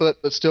doesn't make barefoot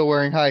but still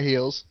wearing high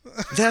heels.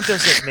 that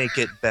doesn't make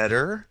it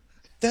better.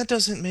 That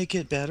doesn't make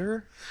it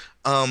better.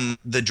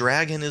 The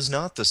dragon is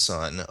not the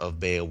son of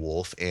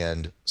Beowulf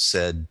and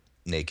said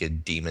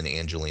naked demon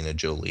Angelina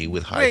Jolie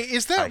with Wait,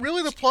 is that high.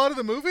 really the plot of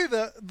the movie?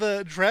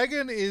 The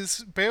dragon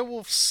is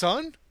Beowulf's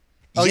son?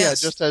 Oh yeah, Yes,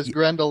 just as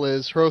Grendel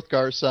is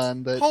Hrothgar's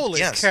son, that Holy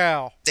yes.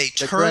 cow! They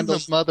that turn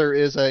them. Grendel's mother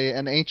is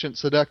an ancient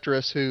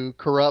seductress who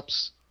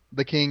corrupts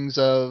the kings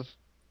of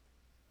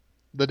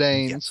the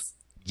Danes. Yes.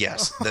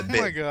 Yes, Oh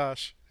my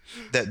gosh!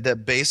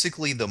 that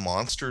basically the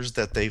monsters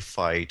that they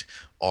fight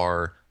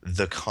are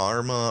the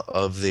karma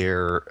of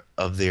their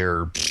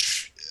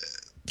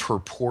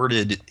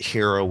purported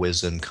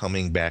heroism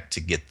coming back to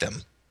get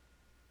them.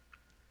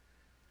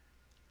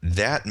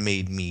 That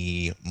made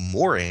me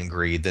more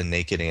angry than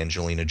naked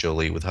Angelina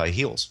Jolie with high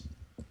heels.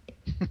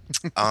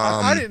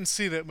 I Um, didn't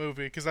see that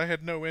movie because I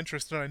had no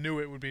interest and I knew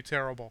it would be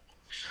terrible.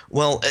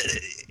 well,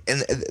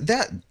 and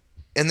that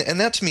and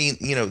that to me,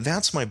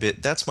 that's my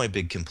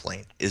big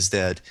complaint is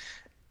that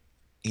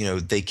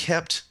they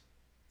kept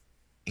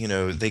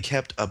they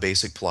kept a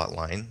basic plot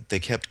line, they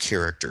kept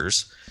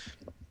characters,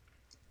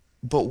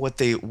 but what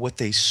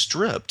they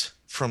stripped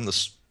from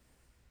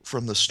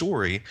the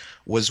story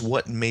was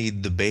what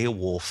made the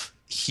Beowulf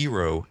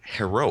hero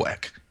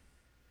heroic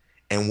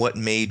and what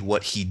made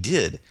what he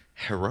did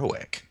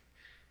heroic.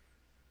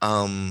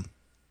 Um,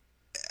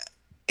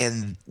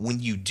 and when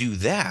you do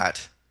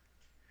that,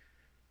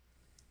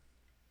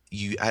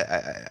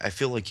 I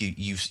feel like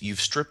you've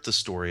stripped the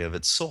story of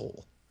its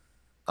soul.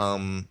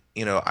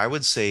 I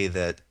would say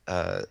that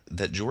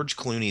George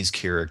Clooney's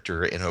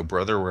character in "Oh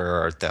Brother, Where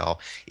Art Thou"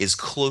 is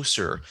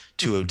closer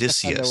to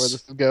I know where Odysseus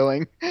this is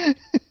going.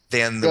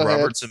 than the Go ahead.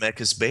 Robert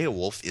Zemeckis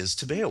Beowulf is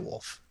to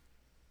Beowulf.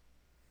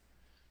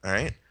 All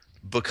right,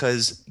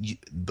 because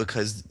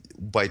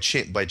by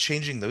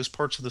changing those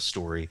parts of the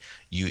story,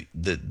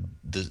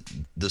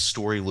 the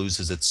story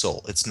loses its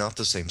soul. It's not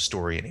the same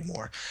story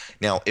anymore.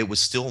 Now, it was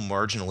still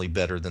marginally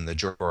better than the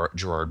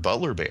Gerard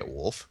Butler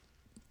Beowulf,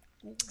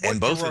 and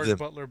What both of Gerard them.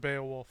 Butler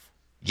Beowulf?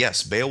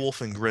 Yes,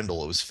 Beowulf and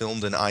Grendel. It was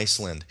filmed in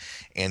Iceland,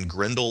 and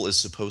Grendel is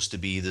supposed to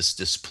be this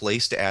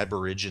displaced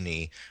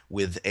aborigine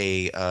with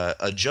a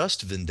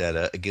just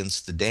vendetta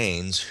against the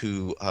Danes,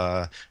 who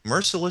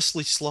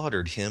mercilessly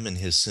slaughtered him and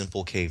his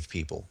simple cave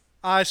people.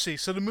 I see.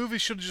 So the movie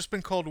should have just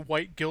been called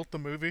White Guilt, the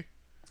movie.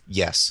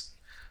 Yes.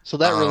 So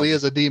that Um, really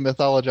is a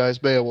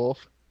demythologized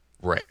Beowulf.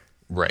 right,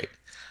 right.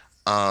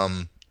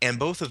 And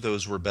both of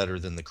those were better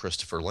than the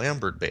Christopher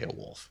Lambert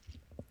Beowulf,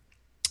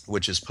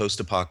 which is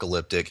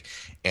post-apocalyptic,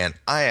 and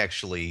I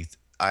actually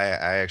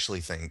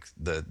think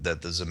that the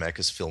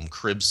Zemeckis film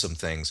cribs some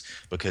things,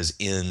 because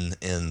in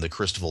the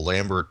Christopher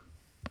Lambert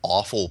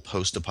awful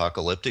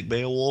post-apocalyptic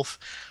Beowulf,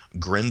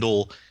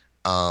 Grendel,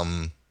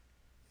 um,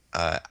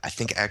 I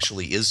think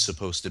actually is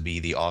supposed to be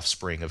the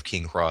offspring of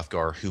King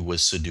Hrothgar, who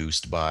was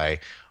seduced by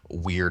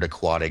weird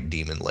aquatic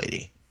demon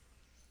lady.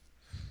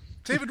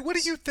 David, what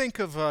do you think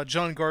of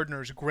John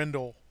Gardner's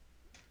Grendel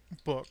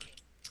book?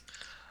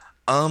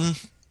 Um,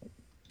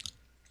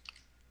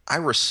 I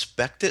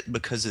respect it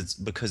because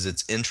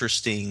it's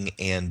interesting,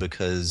 and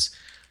because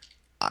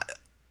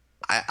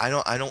I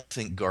don't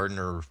think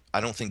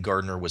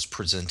Gardner was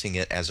presenting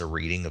it as a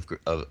reading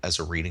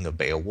of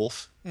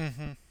Beowulf.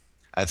 Mm-hmm.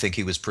 I think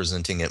he was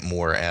presenting it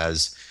more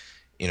as,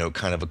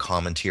 kind of a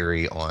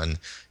commentary on,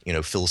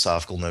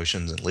 philosophical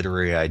notions and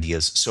literary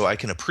ideas. So I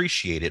can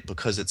appreciate it,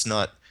 because it's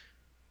not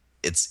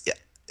it's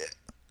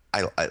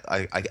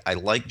I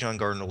like John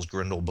Gardner's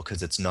Grendel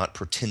because it's not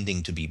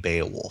pretending to be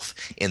Beowulf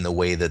in the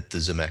way that the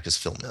Zemeckis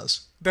film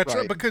is. That's right,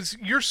 Right. because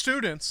your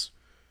students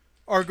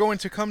are going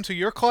to come to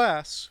your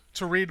class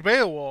to read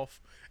Beowulf,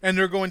 and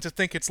they're going to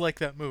think it's like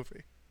that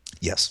movie.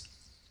 Yes,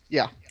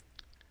 Yeah.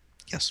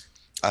 yes.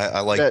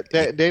 I like.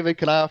 David,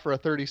 can I offer a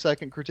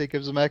 30-second critique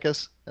of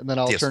Zemeckis, and then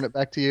I'll Yes, turn it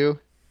back to you?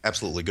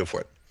 absolutely, go for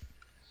it.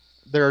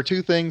 There are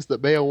two things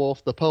that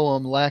Beowulf, the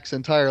poem, lacks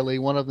entirely.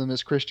 One of them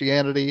is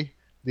Christianity.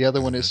 The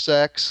other one Hmm. is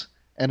sex,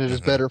 and it is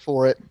Hmm. better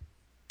for it.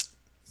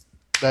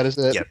 That is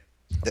it. Yeah.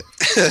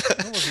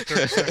 That wasn't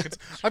 30 seconds.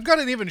 I've got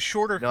an even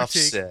shorter Enough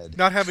critique, said.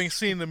 not having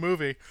seen the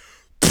movie.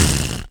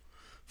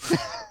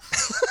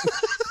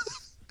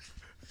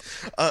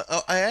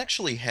 I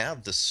actually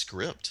have the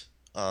script.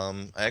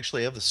 I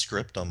actually have the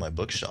script on my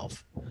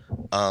bookshelf.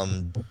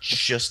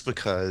 Just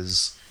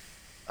because,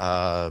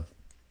 uh,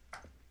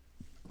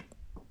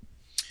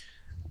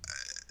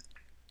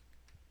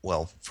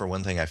 well, for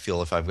one thing, I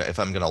feel if I'm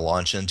going to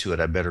launch into it,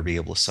 I better be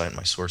able to cite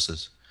my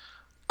sources.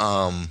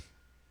 Um,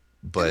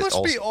 It but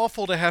must be also,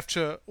 awful to have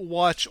to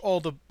watch all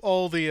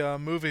the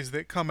movies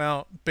that come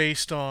out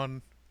based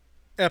on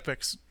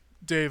epics,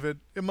 David.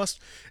 It must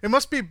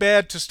be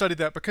bad to study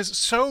that, because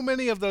so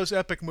many of those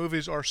epic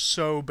movies are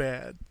so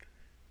bad.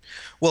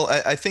 well,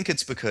 I think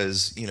it's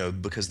because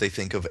they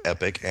think of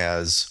epic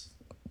as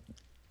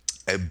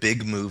a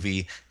big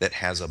movie that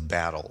has a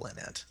battle in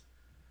it.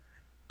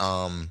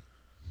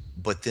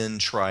 But then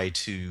try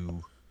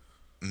to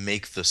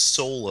make the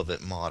soul of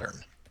it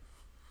modern,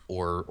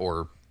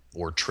 or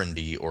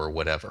trendy, or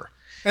whatever.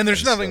 And there's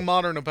And nothing so,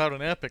 modern about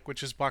an epic,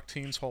 which is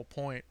Bakhteen's whole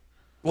point.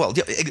 well,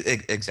 yeah,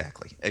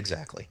 exactly,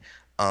 exactly.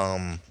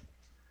 Um,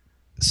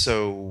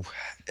 so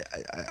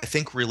I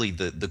think really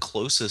the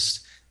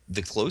closest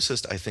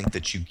I think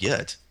that you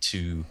get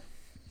to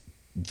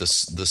the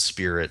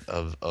spirit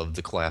of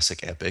the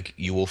classic epic,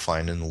 you will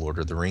find in the Lord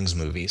of the Rings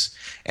movies,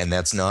 and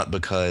that's not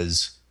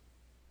because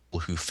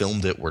who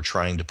filmed it were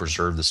trying to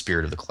preserve the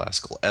spirit of the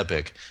classical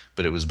epic,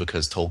 but it was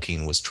because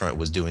Tolkien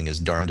was doing his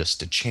darndest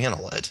to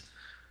channel it,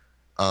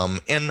 and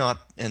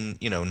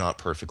not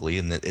perfectly,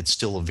 and that it's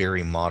still a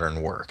very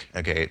modern work.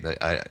 Okay,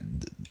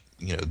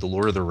 the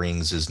Lord of the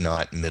Rings is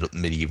not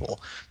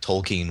medieval.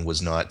 Tolkien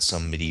was not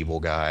some medieval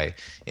guy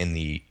in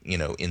the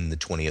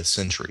 20th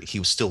century. He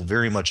was still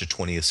very much a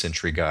 20th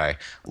century guy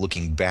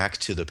looking back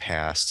to the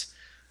past,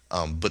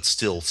 but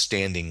still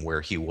standing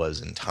where he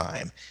was in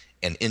time,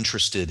 and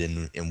interested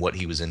in what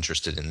he was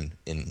interested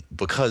in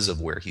because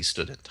of where he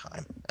stood in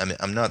time. I mean,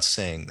 I'm not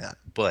saying that,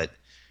 but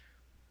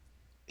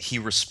he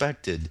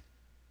respected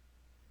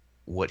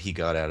what he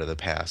got out of the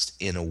past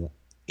in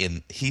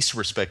he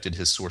respected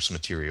his source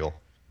material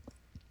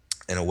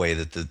in a way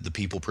that the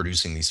people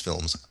producing these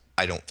films,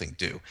 I don't think,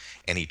 do.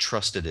 And he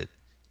trusted it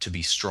to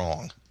be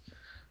strong,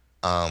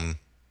 um,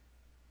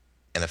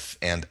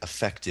 and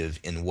effective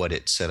in what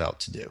it set out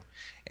to do.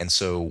 And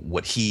so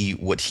what he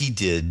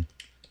did,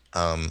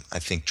 I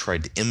think,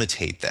 tried to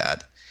imitate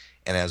that.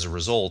 And as a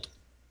result,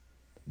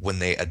 when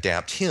they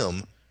adapt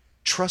him,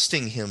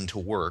 trusting him to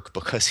work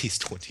because he's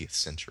 20th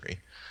century,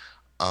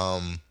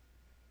 um,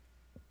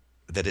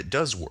 that it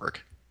does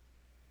work.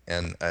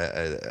 And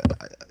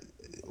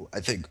I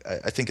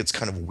think it's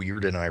kind of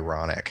weird and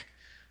ironic,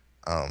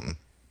 um,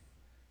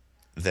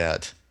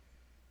 that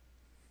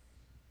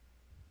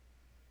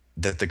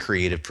the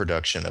creative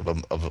production of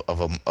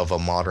a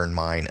modern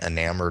mind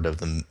enamored of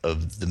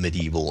the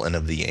medieval and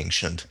of the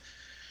ancient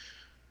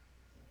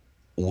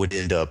would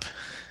end up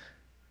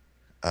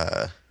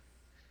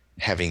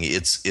having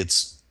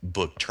its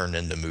book turned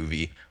into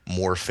movie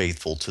more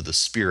faithful to the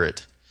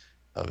spirit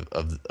of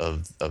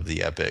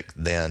the epic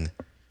than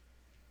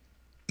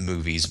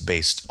movies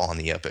based on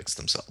the epics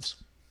themselves.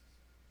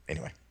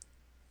 Anyway,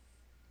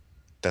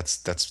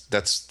 that's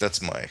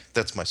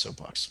my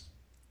soapbox.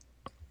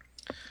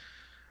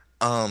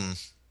 Um,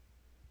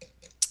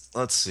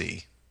 let's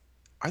see.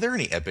 Are there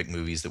any epic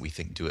movies that we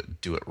think do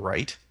it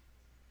right?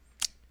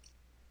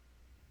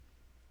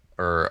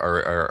 Or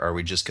are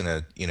we just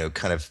gonna,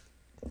 kind of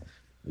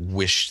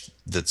wish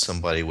that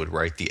somebody would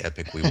write the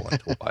epic we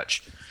want to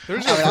watch?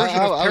 There's I a mean,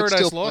 version of I would still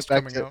Paradise point Lost back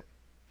coming to out.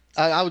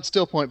 I would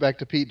still point back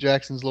to Pete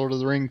Jackson's Lord of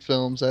the Rings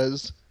films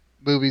as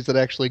movies that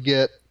actually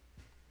get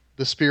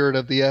the spirit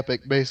of the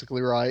epic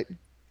basically right.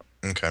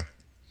 Okay.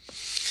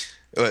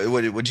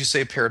 Would you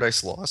say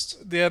Paradise Lost?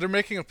 Yeah, they're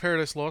making a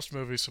Paradise Lost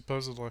movie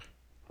supposedly.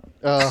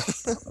 Uh,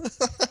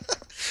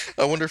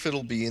 I wonder if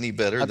it'll be any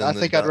better I than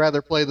think I'd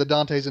rather play the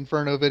Dante's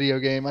Inferno video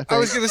game. I I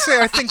was think. gonna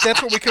say, I think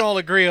that's what we can all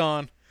agree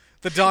on.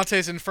 The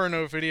Dante's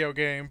Inferno video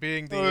game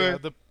being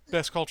the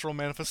best cultural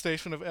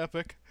manifestation of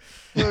epic.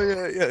 Oh,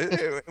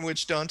 yeah. In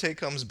which Dante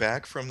comes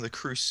back from the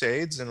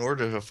Crusades in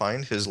order to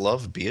find his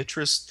love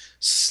Beatrice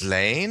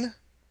slain,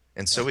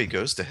 and so he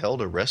goes to hell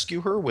to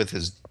rescue her with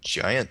his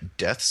giant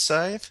death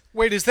scythe.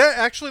 Wait, is that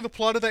actually the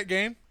plot of that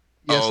game?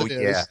 Yes, Oh it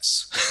is.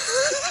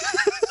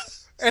 yes.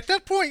 At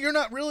that point,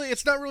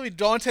 it's not really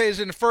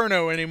Dante's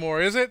Inferno anymore,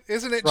 is it?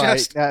 Isn't it Right.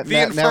 just Now- the now-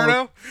 now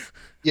Inferno?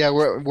 Yeah,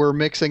 we're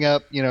mixing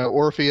up,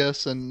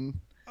 Orpheus and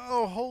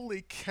Oh,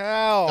 holy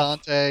cow.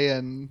 Dante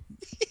and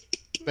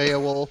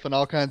Beowulf and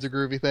all kinds of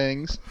groovy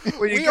things.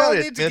 Well, you We all gotta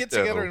need to admit, get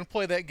together though- and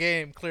play that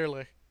game,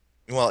 clearly.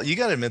 Well, you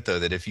gotta admit though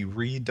that if you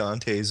read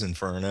Dante's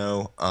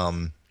Inferno,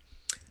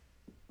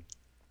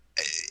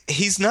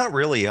 he's not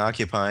really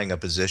occupying a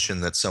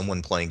position that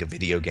someone playing a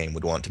video game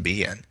would want to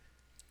be in.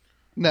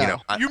 No,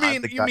 You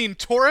mean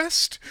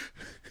tourist?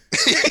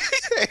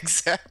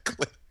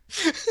 Exactly.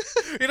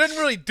 He doesn't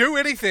really do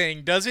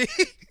anything, does he?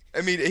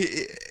 I mean,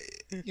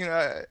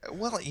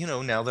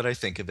 now that I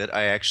think of it,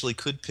 I actually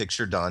could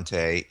picture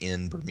Dante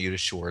in Bermuda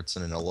shorts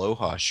and an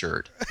Aloha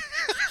shirt,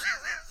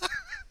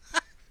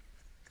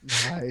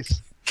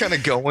 nice. kind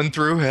of going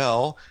through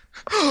hell.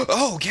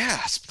 Oh,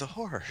 gasp! The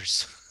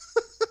horrors.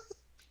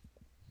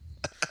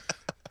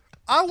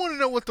 I want to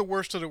know what the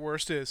worst of the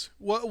worst is.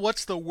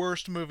 What's the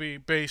worst movie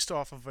based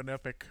off of an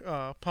epic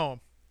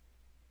poem?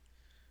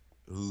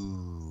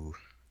 Ooh.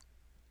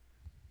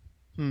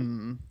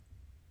 Hmm.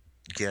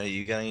 Yeah,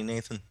 you got any,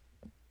 Nathan?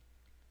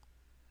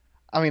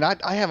 I mean,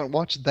 I haven't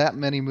watched that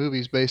many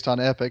movies based on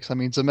epics. I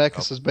mean,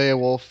 Zemeckis'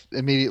 Beowulf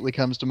immediately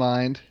comes to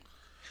mind.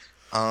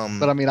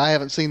 But I mean, I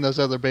haven't seen those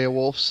other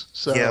Beowulfs,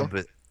 so Yeah,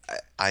 but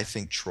I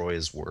think Troy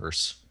is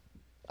worse.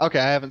 okay,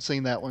 I haven't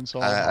seen that one, so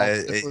I'll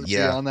defer to you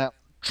yeah. on that.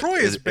 Troy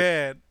is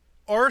bad.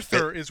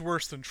 Arthur is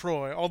worse than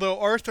Troy, although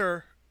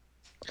Arthur,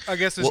 I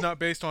guess, is not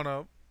based on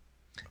a.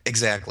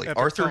 Exactly. Epic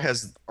Arthur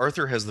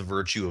poem. has the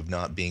virtue of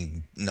not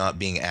being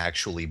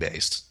actually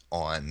based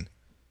on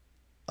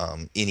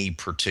any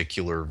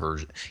particular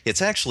version.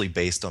 It's actually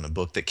based on a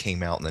book that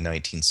came out in the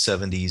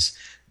 1970s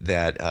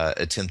that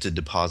attempted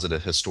to posit a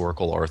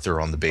historical Arthur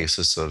on the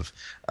basis of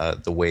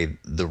the way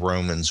the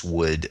Romans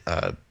would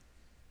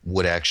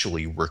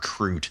actually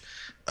recruit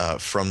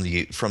from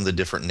the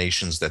different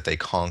nations that they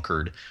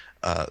conquered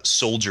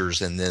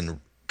soldiers and then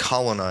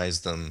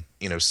colonize them,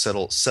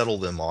 settle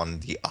them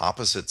on the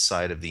opposite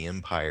side of the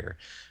empire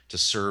to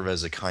serve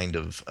as a kind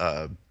of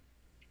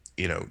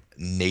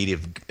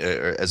native,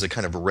 as a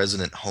kind of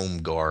resident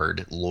home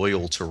guard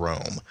loyal to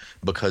Rome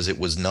because it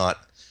was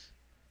not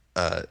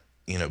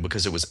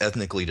because it was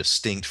ethnically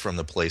distinct from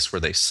the place where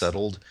they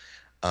settled.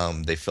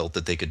 They felt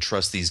that they could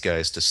trust these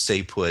guys to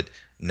stay put,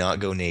 not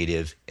go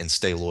native, and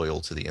stay loyal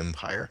to the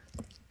empire.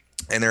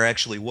 And there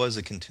actually was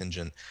a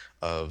contingent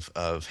of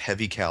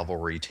heavy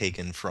cavalry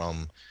taken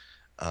from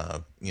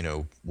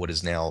what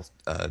is now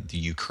the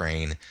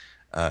Ukraine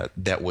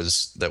that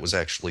was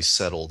actually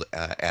settled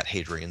at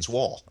Hadrian's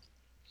Wall.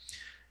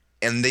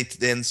 And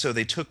so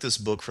they took this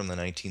book from the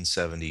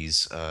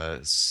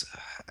 1970s.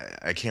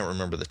 I can't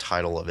remember the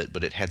title of it,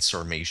 but it had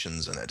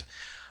Sarmatians in it.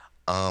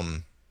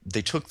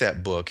 They took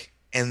that book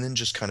and then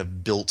just kind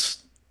of built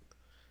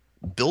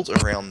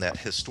around that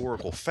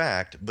historical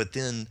fact, but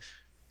then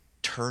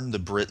turned the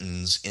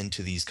Britons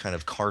into these kind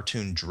of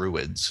cartoon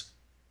druids,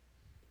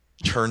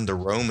 turned the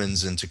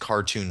Romans into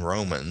cartoon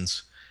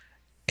Romans,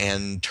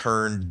 and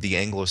turned the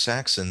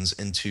Anglo-Saxons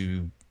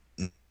into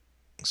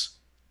things.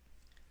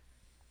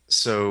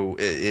 So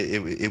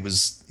it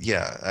was,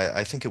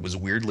 I think it was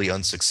weirdly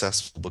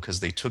unsuccessful because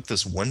they took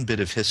this one bit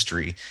of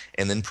history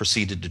and then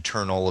proceeded to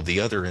turn all of the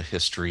other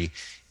history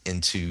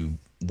into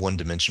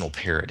one-dimensional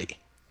parody.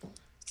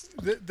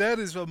 That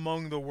is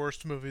among the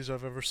worst movies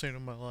I've ever seen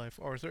in my life,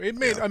 Arthur. It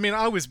made. I mean,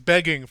 I was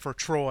begging for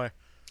Troy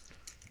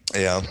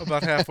Yeah.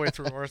 about halfway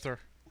through Arthur.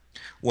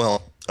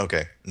 Well,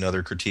 okay.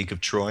 Another critique of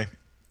Troy.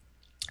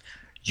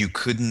 You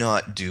could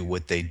not do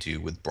what they do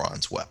with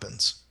bronze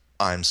weapons.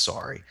 I'm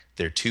sorry.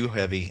 They're too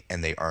heavy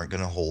and they aren't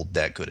going to hold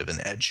that good of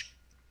an edge.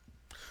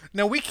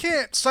 Now, we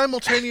can't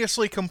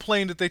simultaneously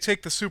complain that they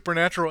take the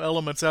supernatural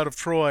elements out of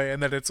Troy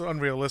and that it's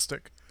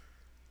unrealistic.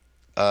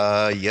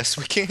 Yes,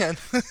 we can.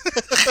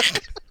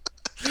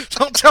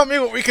 Don't tell me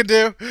what we can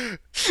do.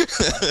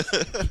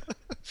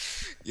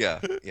 Yeah.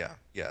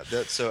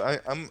 So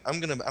I'm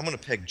gonna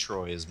peg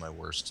Troy as my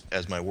worst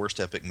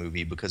epic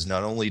movie, because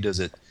not only does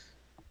it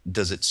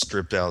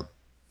strip out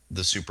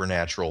the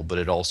supernatural, but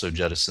it also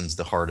jettisons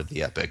the heart of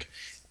the epic.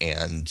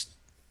 And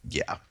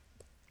yeah.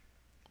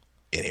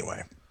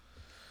 Anyway.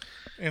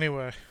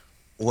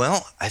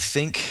 Well, I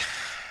think,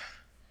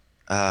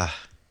 I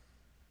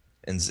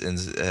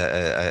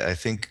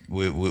think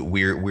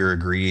we're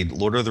agreed.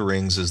 Lord of the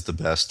Rings is the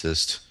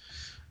bestest.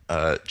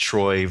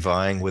 Troy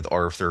vying with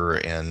Arthur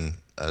and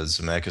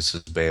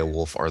Zemeckis'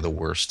 Beowulf are the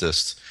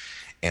worstest,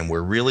 and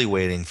we're really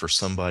waiting for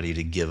somebody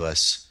to give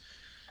us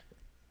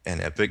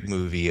an epic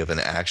movie of an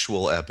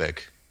actual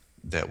epic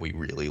that we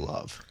really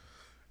love.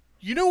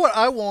 You know what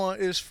I want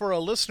is for a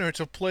listener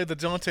to play the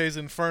Dante's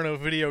Inferno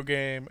video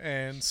game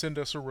and send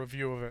us a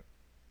review of it.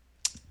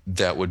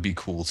 That would be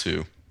cool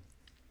too.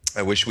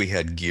 I wish we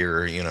had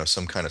gear,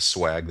 some kind of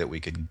swag that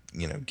we could,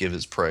 give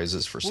as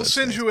prizes for We'll such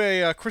send things. you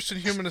a Christian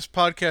Humanist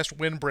podcast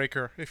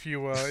windbreaker if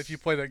you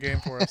play that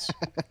game for us.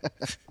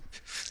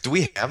 Do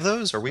we have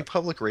those? Are we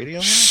public radio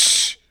now?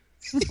 Shh.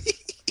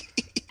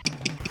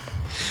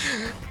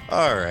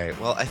 All right.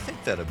 Well, I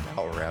think that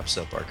about wraps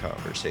up our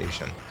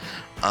conversation.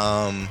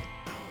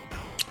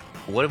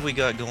 What have we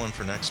got going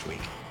for next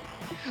week?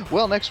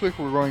 Well, next week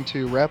we're going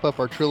to wrap up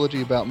our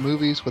trilogy about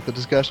movies with a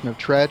discussion of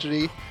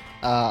tragedy.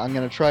 I'm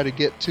going to try to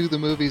get to the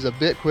movies a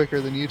bit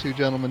quicker than you two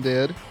gentlemen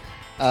did.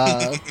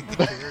 But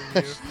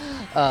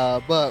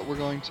we're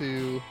going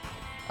to,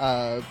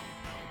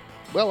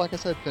 like I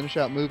said, finish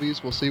out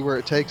movies. We'll see where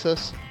it takes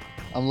us.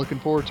 I'm looking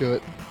forward to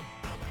it.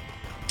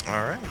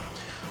 All right.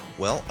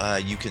 Well,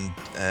 you can,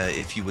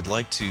 if you would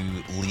like to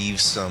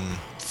leave some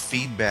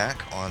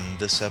feedback on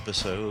this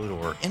episode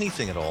or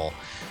anything at all,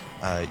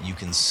 you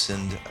can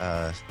send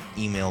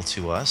email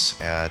to us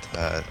at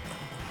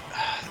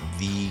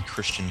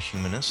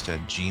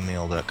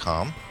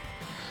thechristianhumanist@gmail.com.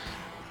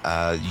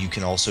 You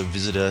can also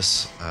visit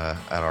us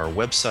at our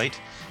website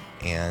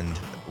and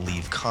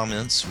leave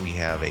comments. We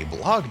have a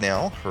blog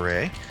now,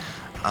 hooray,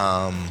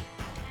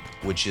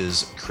 which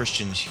is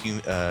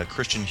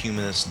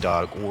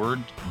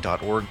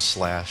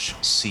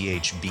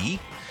christianhumanist.org/chb,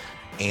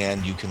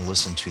 and you can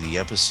listen to the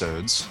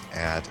episodes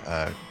at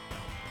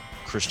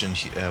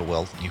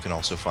you can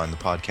also find the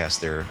podcast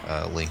there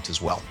linked as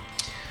well.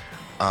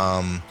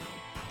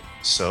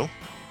 So,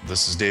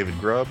 this is David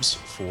Grubbs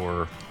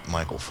for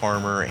Michael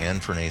Farmer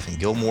and for Nathan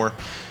Gilmore,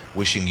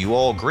 wishing you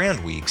all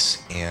grand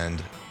weeks,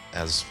 and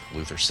as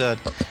Luther said,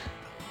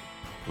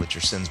 let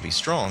your sins be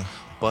strong,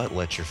 but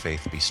let your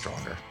faith be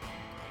stronger.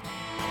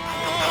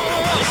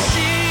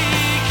 See